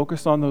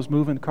 focused on those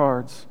moving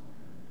cards,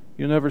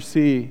 you'll never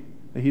see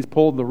that he's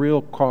pulled the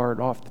real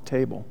card off the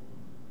table.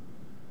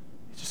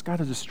 He's just got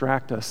to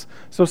distract us.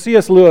 So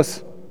C.S.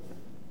 Lewis,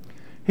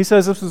 he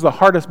says this was the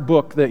hardest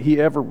book that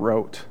he ever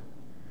wrote.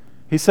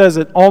 He says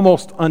it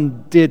almost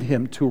undid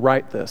him to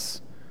write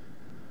this.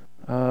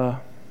 And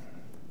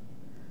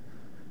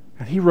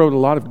he wrote a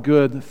lot of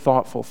good,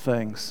 thoughtful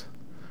things.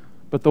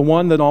 But the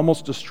one that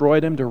almost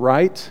destroyed him to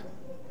write,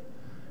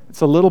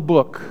 it's a little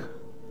book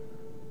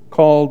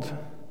called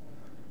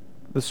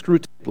The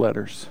Screwtape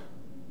Letters.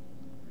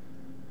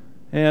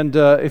 And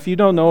if you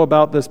don't know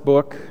about this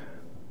book,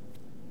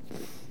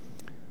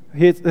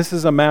 this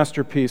is a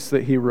masterpiece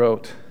that he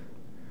wrote.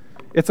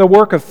 It's a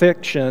work of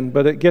fiction,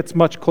 but it gets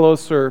much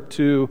closer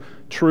to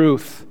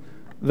truth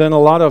than a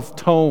lot of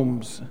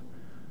tomes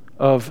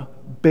of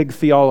big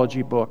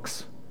theology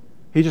books.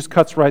 He just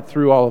cuts right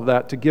through all of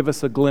that to give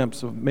us a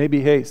glimpse of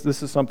maybe, hey,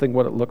 this is something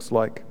what it looks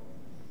like.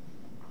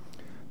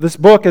 This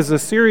book is a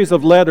series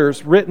of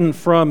letters written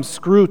from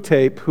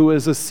Screwtape, who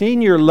is a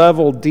senior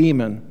level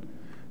demon,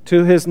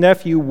 to his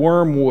nephew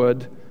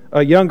Wormwood,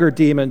 a younger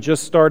demon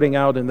just starting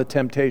out in the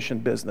temptation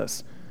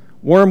business.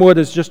 Wormwood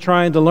is just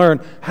trying to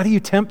learn, how do you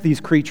tempt these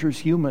creatures,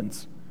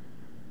 humans?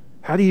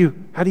 How do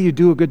you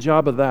do a good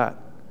job of that?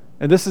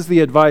 And this is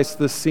the advice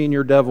this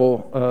senior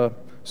devil,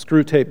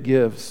 Screwtape,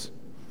 gives.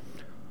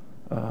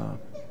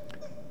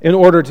 In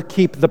order to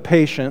keep the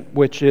patient,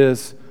 which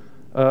is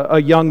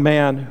a young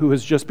man who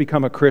has just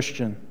become a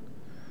Christian.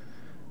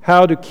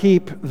 How to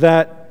keep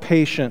that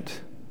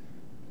patient,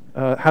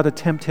 how to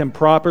tempt him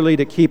properly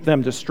to keep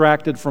them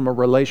distracted from a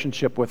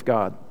relationship with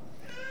God.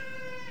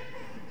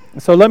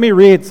 So let me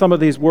read some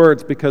of these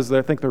words because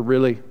I think they're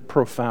really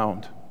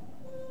profound.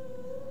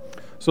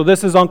 So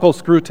this is Uncle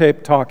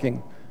Screwtape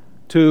talking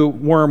to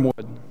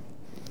Wormwood.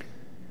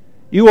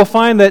 You will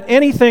find that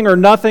anything or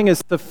nothing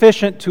is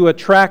sufficient to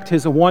attract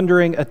his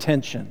wondering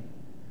attention.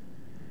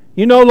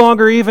 You no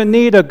longer even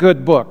need a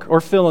good book or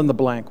fill in the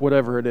blank,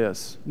 whatever it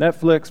is.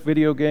 Netflix,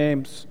 video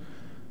games,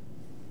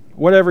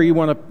 whatever you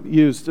want to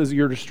use as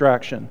your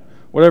distraction.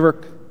 Whatever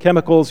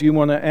chemicals you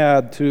want to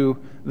add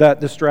to that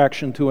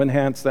distraction to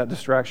enhance that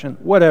distraction,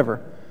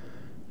 whatever.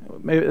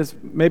 it's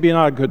maybe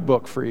not a good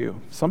book for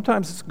you.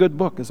 Sometimes it's a good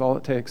book is all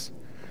it takes,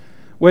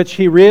 which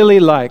he really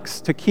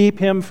likes to keep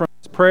him from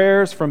his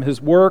prayers, from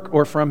his work,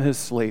 or from his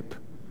sleep.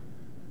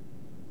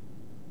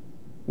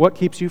 What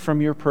keeps you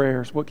from your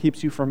prayers? What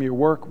keeps you from your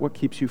work? What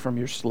keeps you from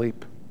your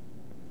sleep?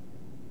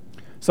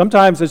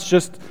 Sometimes it's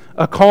just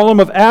a column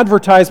of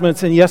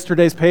advertisements in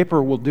yesterday's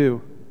paper will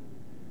do.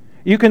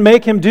 You can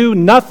make him do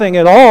nothing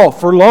at all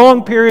for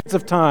long periods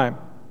of time.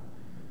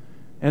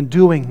 And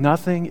doing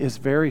nothing is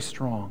very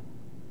strong.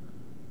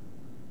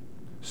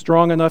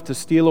 Strong enough to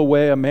steal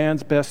away a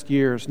man's best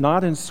years,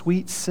 not in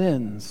sweet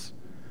sins,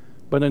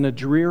 but in a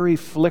dreary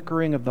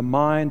flickering of the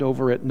mind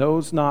over it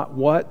knows not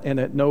what and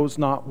it knows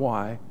not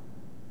why.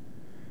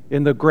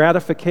 In the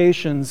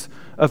gratifications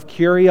of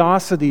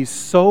curiosities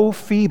so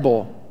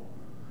feeble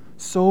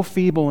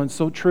and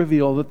so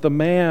trivial that the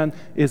man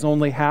is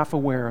only half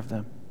aware of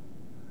them.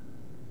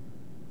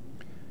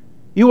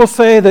 You will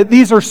say that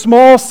these are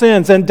small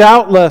sins, and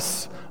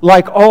doubtless,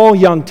 like all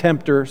young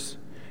tempters,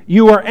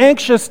 you are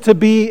anxious to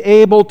be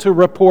able to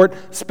report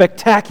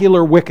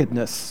spectacular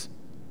wickedness.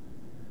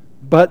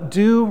 But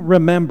do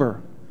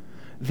remember,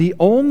 the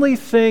only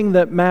thing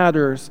that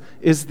matters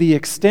is the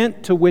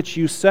extent to which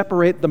you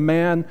separate the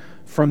man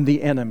from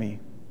the enemy,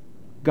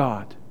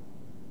 God.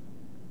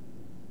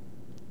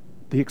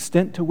 The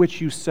extent to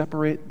which you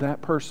separate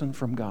that person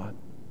from God.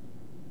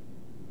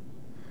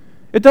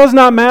 It does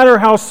not matter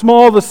how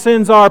small the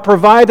sins are,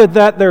 provided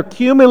that their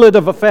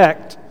cumulative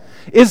effect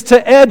is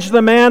to edge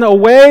the man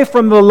away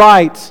from the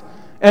light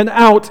and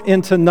out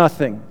into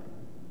nothing.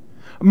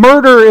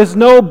 Murder is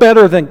no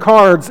better than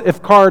cards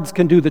if cards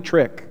can do the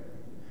trick.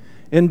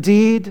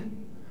 Indeed,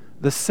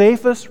 the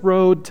safest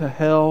road to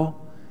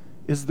hell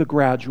is the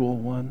gradual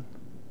one,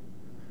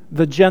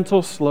 the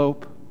gentle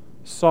slope,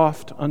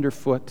 soft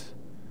underfoot,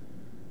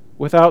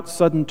 without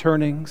sudden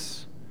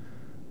turnings,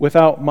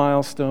 without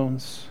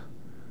milestones,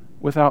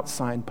 without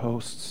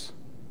signposts.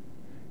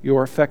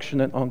 Your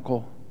affectionate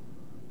uncle,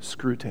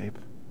 Screwtape.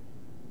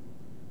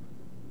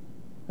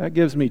 That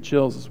gives me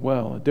chills as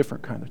well, a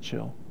different kind of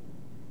chill.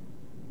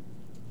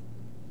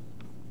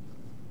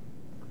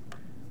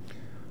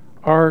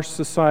 Our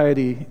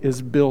society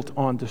is built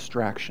on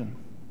distraction.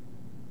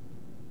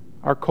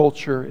 Our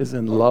culture is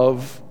in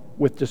love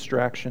with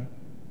distraction,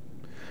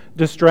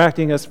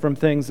 distracting us from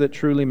things that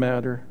truly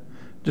matter,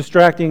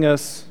 distracting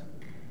us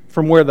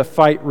from where the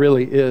fight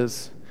really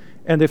is.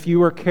 And if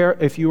you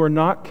are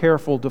not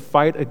careful to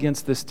fight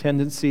against this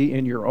tendency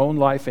in your own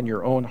life and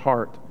your own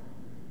heart,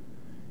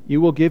 you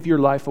will give your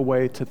life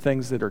away to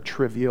things that are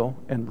trivial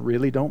and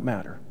really don't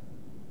matter.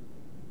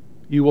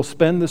 You will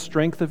spend the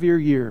strength of your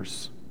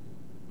years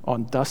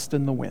on dust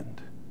in the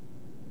wind.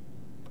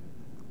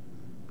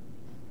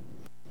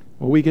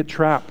 Well, we get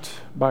trapped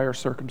by our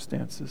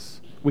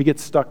circumstances. We get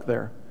stuck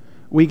there.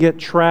 We get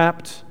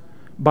trapped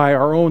by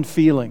our own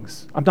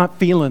feelings. I'm not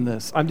feeling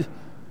this.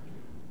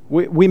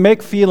 We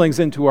make feelings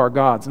into our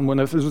gods. And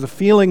if there's a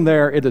feeling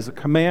there, it is a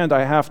command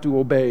I have to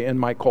obey in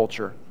my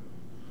culture.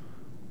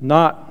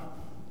 Not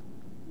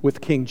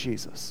with King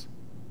Jesus.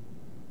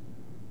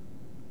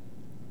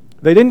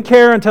 They didn't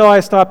care until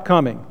I stopped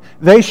coming.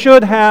 They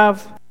should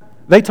have.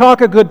 They talk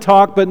a good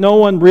talk, but no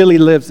one really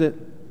lives it.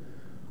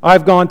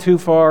 I've gone too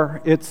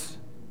far. It's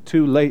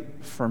too late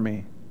for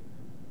me.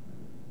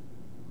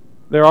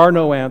 There are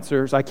no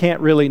answers. I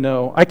can't really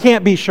know. I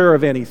can't be sure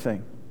of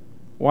anything.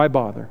 Why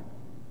bother?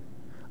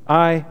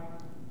 I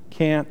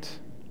can't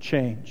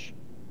change.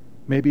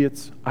 Maybe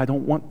it's I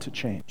don't want to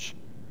change.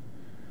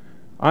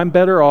 I'm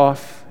better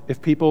off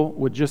if people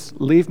would just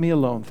leave me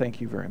alone.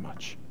 Thank you very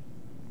much.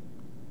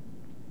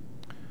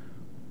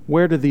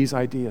 Where do these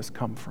ideas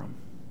come from?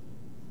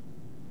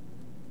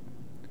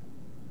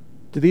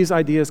 Do these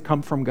ideas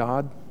come from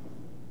God?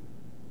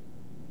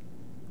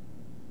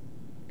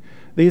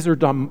 These are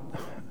to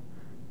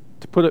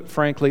put it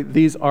frankly,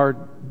 these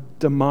are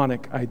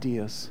demonic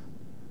ideas.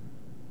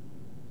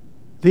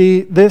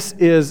 This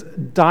is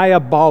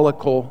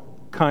diabolical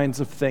kinds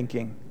of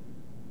thinking.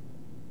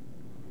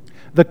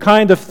 The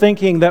kind of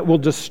thinking that will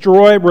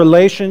destroy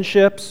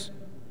relationships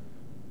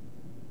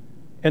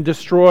and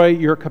destroy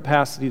your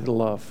capacity to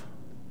love.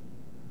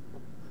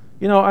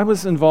 You know, I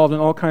was involved in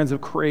all kinds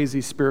of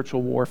crazy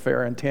spiritual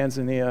warfare in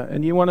Tanzania,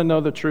 and you want to know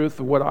the truth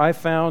of what I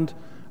found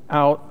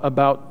out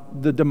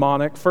about the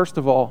demonic? First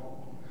of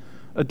all,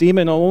 a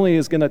demon only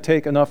is going to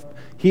take enough,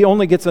 he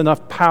only gets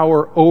enough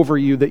power over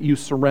you that you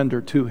surrender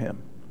to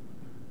him.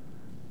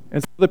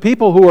 And so the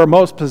people who are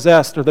most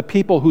possessed are the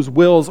people whose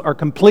wills are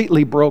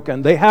completely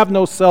broken. They have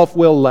no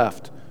self-will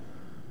left.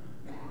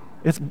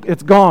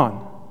 It's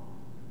gone.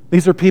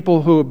 These are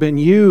people who have been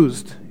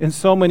used in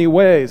so many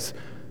ways.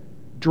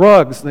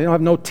 Drugs, they don't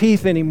have no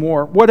teeth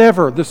anymore.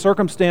 Whatever the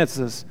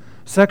circumstances,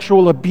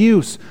 sexual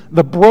abuse,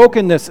 the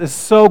brokenness is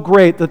so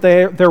great that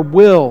their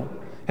will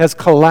has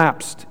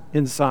collapsed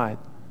inside.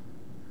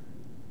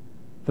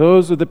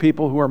 Those are the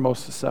people who are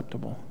most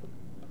susceptible.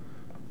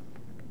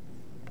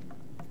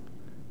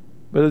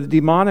 But the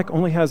demonic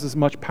only has as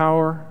much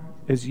power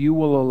as you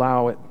will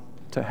allow it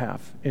to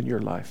have in your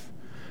life.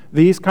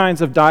 these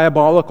kinds of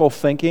diabolical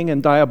thinking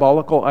and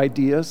diabolical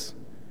ideas,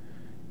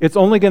 it's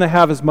only going to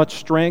have as much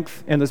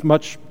strength and as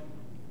much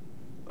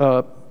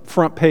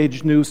front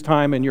page news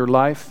time in your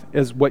life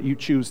as what you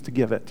choose to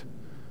give it.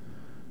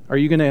 Are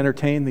you going to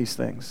entertain these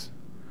things?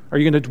 Are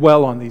you going to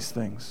dwell on these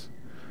things?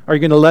 Are you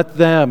going to let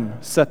them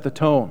set the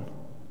tone?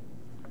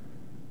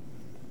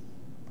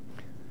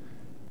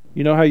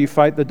 You know how you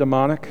fight the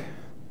demonic?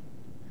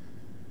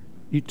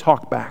 You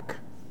talk back.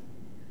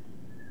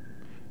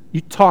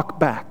 You talk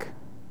back.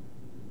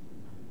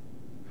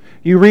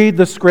 You read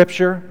the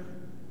scripture.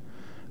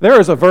 There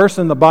is a verse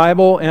in the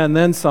Bible and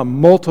then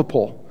some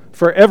multiple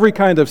for every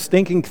kind of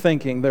stinking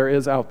thinking there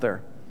is out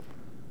there.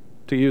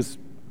 To use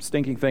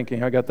stinking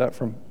thinking, I got that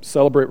from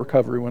Celebrate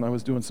Recovery when I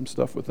was doing some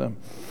stuff with them.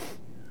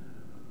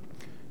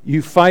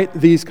 You fight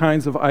these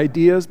kinds of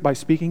ideas by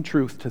speaking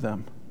truth to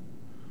them.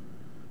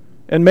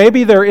 And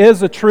maybe there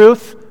is a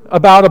truth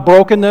about a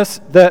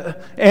brokenness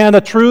and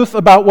a truth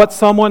about what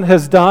someone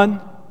has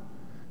done.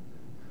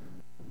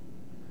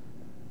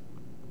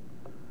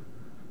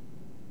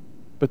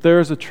 But there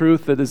is a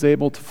truth that is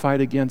able to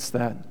fight against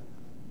that.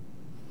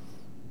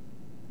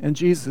 And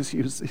Jesus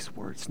used these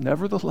words,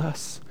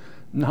 "Nevertheless,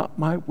 not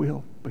my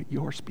will, but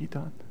yours be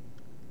done."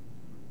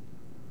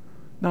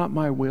 Not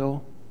my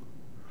will,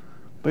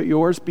 but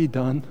yours be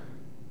done.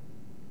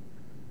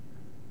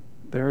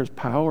 There is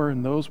power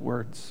in those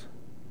words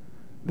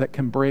that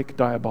can break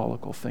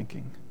diabolical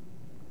thinking.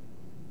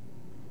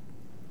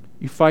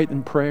 You fight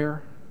in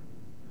prayer.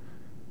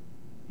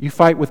 You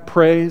fight with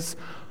praise.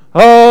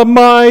 A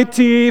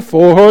mighty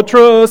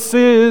fortress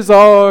is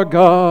our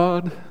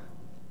God.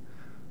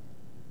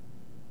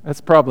 That's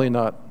probably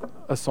not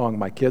a song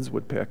my kids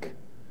would pick,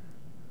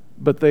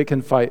 but they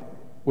can fight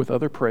with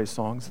other praise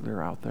songs that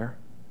are out there,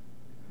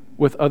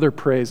 with other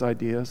praise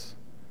ideas.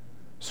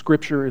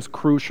 Scripture is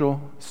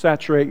crucial.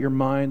 Saturate your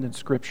mind in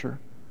Scripture.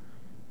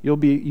 You'll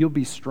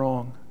be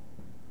strong.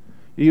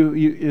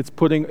 It's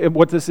putting,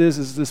 what this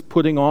is this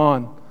putting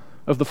on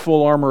of the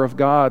full armor of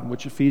God,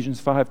 which Ephesians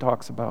 5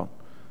 talks about.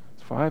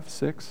 5,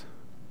 6?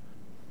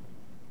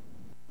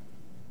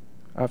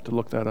 I have to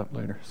look that up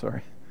later,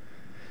 sorry.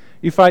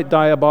 You fight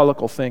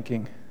diabolical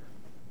thinking.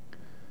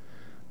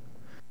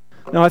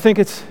 Now, I think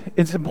it's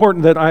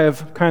important that I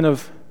have kind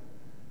of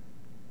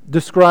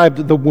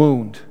described the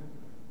wound,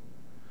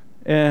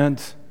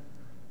 and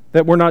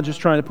that we're not just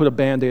trying to put a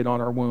Band-Aid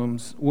on our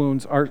wounds.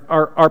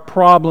 Our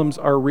problems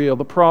are real.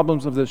 The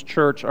problems of this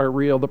church are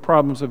real. The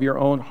problems of your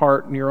own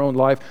heart and your own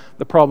life,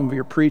 the problem of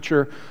your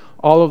preacher,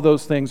 all of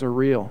those things are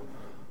real.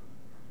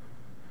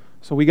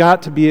 So we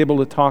got to be able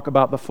to talk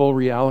about the full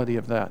reality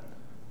of that.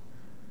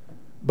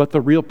 But the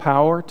real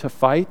power to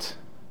fight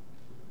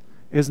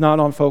is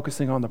not on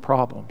focusing on the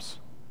problems.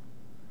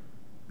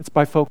 It's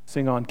by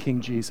focusing on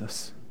King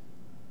Jesus.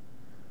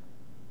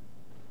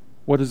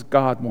 What does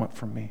God want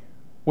from me?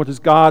 What does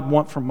God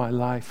want from my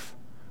life?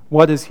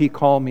 What does He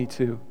call me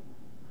to?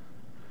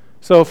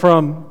 So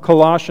from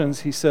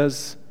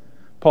Colossians,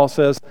 Paul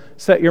says,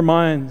 set your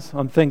minds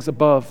on things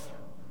above,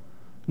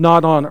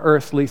 not on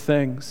earthly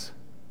things.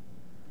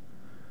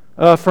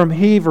 From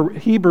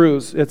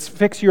Hebrews, it's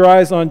fix your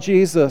eyes on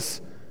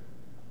Jesus.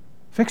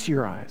 Fix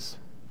your eyes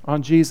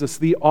on Jesus,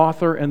 the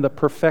author and the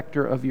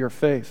perfecter of your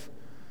faith.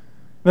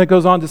 And it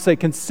goes on to say,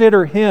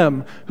 consider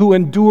Him who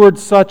endured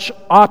such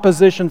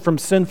opposition from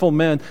sinful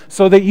men,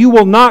 so that you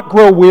will not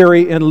grow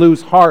weary and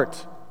lose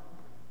heart.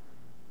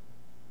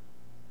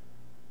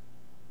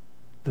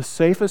 The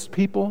safest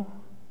people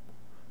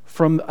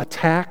from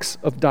attacks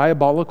of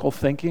diabolical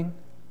thinking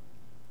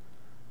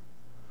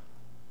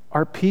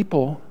are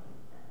people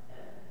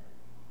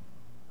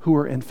who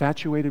are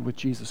infatuated with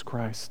Jesus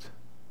Christ,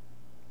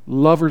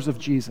 lovers of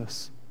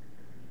Jesus.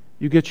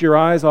 You get your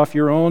eyes off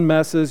your own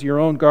messes, your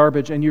own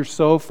garbage, and you're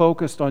so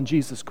focused on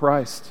Jesus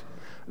Christ.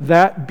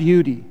 That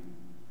beauty.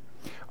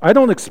 I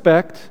don't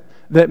expect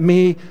that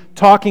me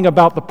talking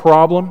about the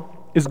problem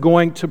is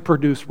going to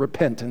produce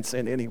repentance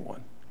in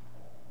anyone,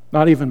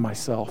 not even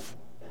myself.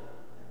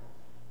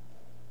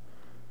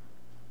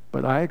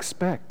 But I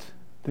expect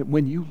that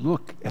when you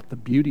look at the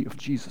beauty of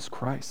Jesus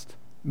Christ,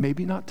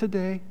 maybe not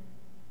today,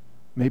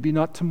 maybe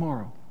not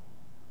tomorrow,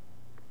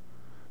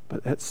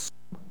 but at some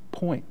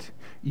point,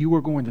 you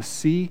are going to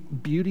see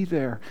beauty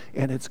there,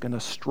 and it's going to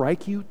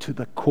strike you to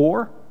the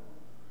core.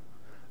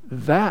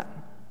 That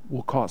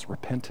will cause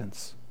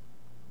repentance.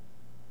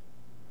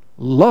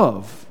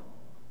 Love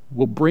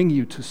will bring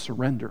you to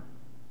surrender.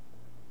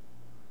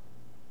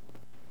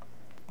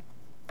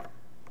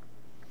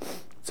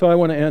 So I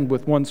want to end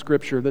with one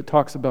scripture that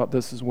talks about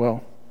this as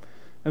well,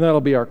 and that'll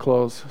be our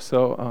close.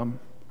 So,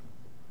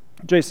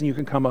 Jason, you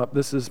can come up.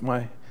 This is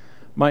my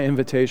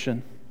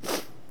invitation.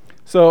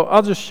 So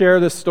I'll just share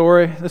this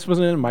story. This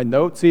wasn't in my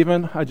notes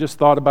even. I just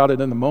thought about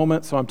it in the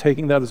moment, so I'm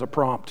taking that as a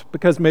prompt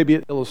because maybe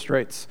it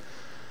illustrates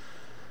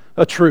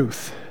a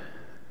truth.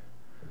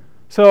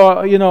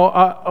 So,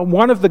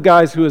 one of the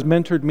guys who has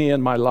mentored me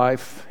in my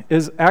life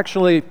is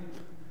actually,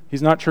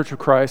 he's not Church of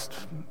Christ,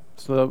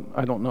 so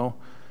I don't know.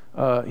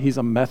 He's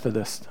a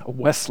Methodist, a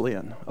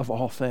Wesleyan of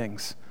all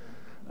things.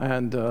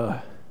 And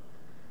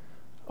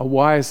a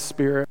wise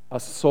spirit, a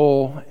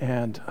soul,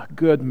 and a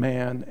good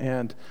man,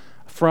 and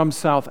from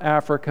South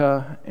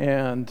Africa,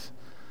 and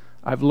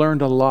I've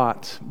learned a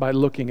lot by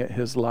looking at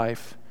his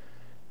life.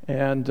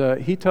 And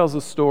he tells a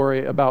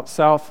story about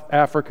South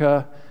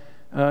Africa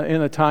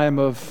in a time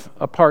of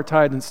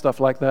apartheid and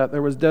stuff like that.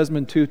 There was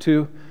Desmond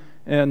Tutu,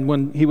 and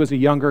when he was a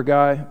younger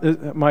guy,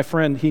 my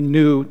friend, he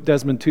knew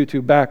Desmond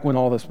Tutu back when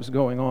all this was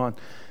going on.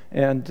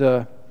 And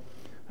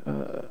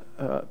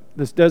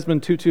this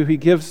Desmond Tutu,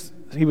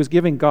 he was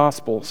giving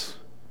gospels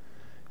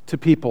to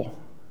people,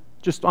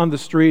 just on the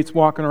streets,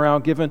 walking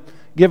around, giving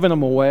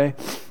them away.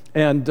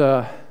 And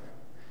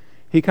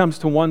he comes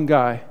to one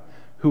guy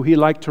who he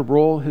liked to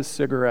roll his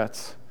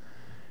cigarettes.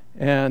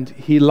 And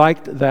he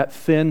liked that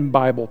thin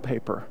Bible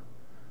paper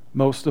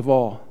most of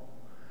all.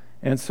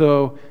 And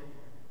so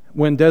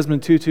when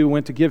Desmond Tutu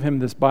went to give him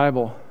this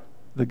Bible,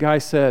 the guy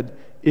said,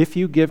 "If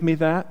you give me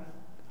that,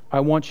 I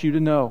want you to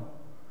know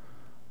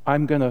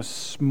I'm going to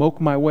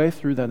smoke my way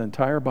through that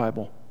entire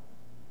Bible.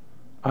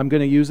 I'm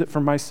going to use it for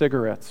my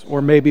cigarettes,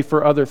 or maybe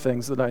for other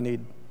things that I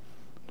need,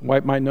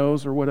 wipe my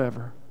nose or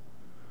whatever."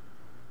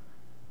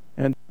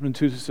 And Desmond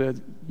Tutu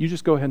said, "You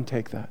just go ahead and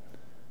take that.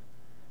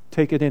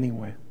 Take it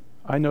anyway.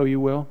 I know you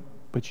will,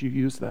 but you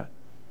use that.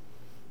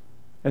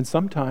 And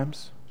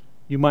sometimes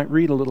you might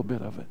read a little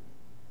bit of it."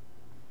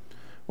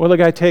 Well, the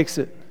guy takes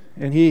it,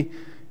 and he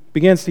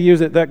begins to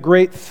use it, that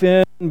great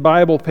thin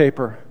Bible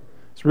paper.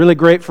 It's really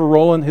great for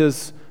rolling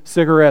his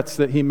cigarettes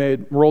that he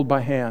made, rolled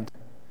by hand.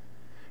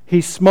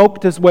 He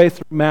smoked his way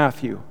through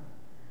Matthew.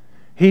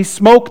 He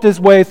smoked his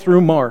way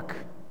through Mark.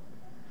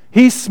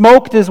 He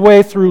smoked his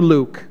way through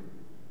Luke.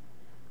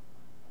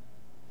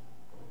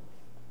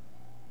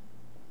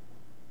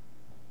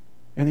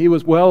 And he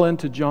was well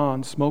into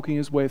John, smoking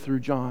his way through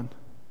John.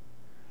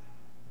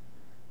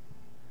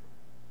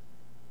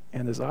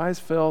 And his eyes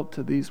fell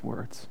to these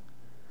words: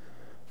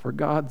 "For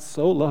God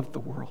so loved the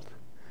world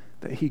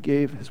that he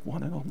gave his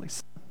one and only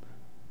Son,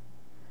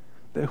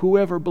 that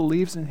whoever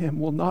believes in him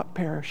will not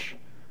perish,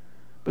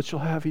 but shall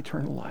have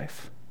eternal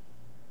life."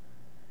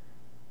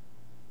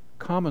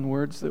 Common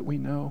words that we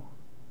know,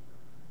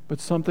 but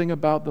something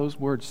about those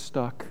words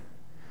stuck,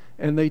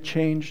 and they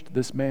changed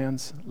this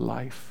man's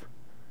life.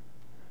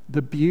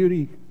 The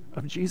beauty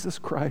of Jesus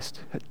Christ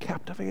had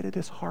captivated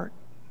his heart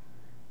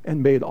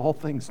and made all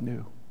things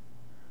new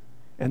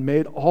and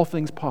made all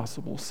things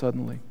possible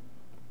suddenly.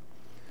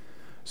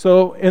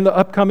 So in the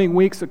upcoming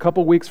weeks, a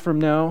couple weeks from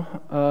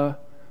now,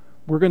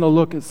 we're going to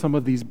look at some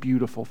of these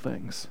beautiful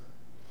things.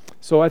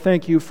 So I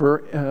thank you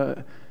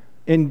for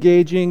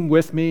engaging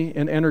with me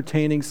and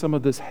entertaining some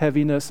of this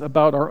heaviness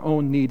about our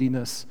own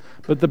neediness.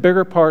 But the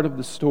bigger part of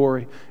the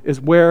story is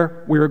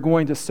where we are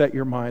going to set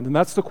your mind. And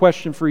that's the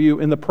question for you.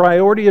 In the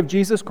priority of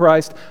Jesus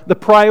Christ, the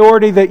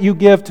priority that you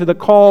give to the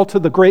call to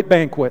the great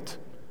banquet.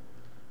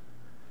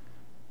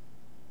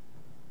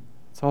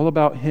 It's all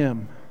about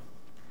Him.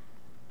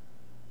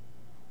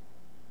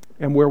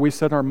 And where we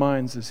set our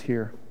minds is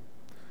here.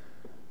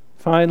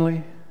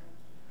 Finally,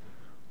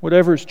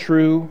 whatever is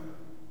true,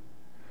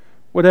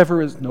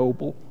 whatever is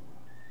noble,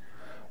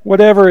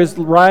 whatever is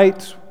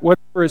right,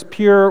 whatever is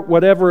pure,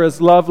 whatever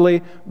is lovely,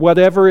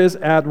 whatever is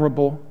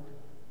admirable,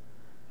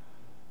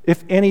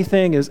 if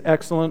anything is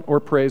excellent or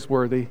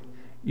praiseworthy,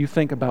 you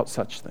think about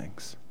such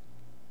things.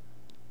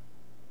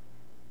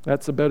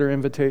 That's a better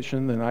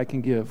invitation than I can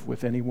give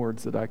with any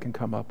words that I can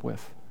come up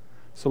with.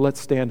 So let's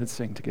stand and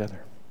sing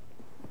together.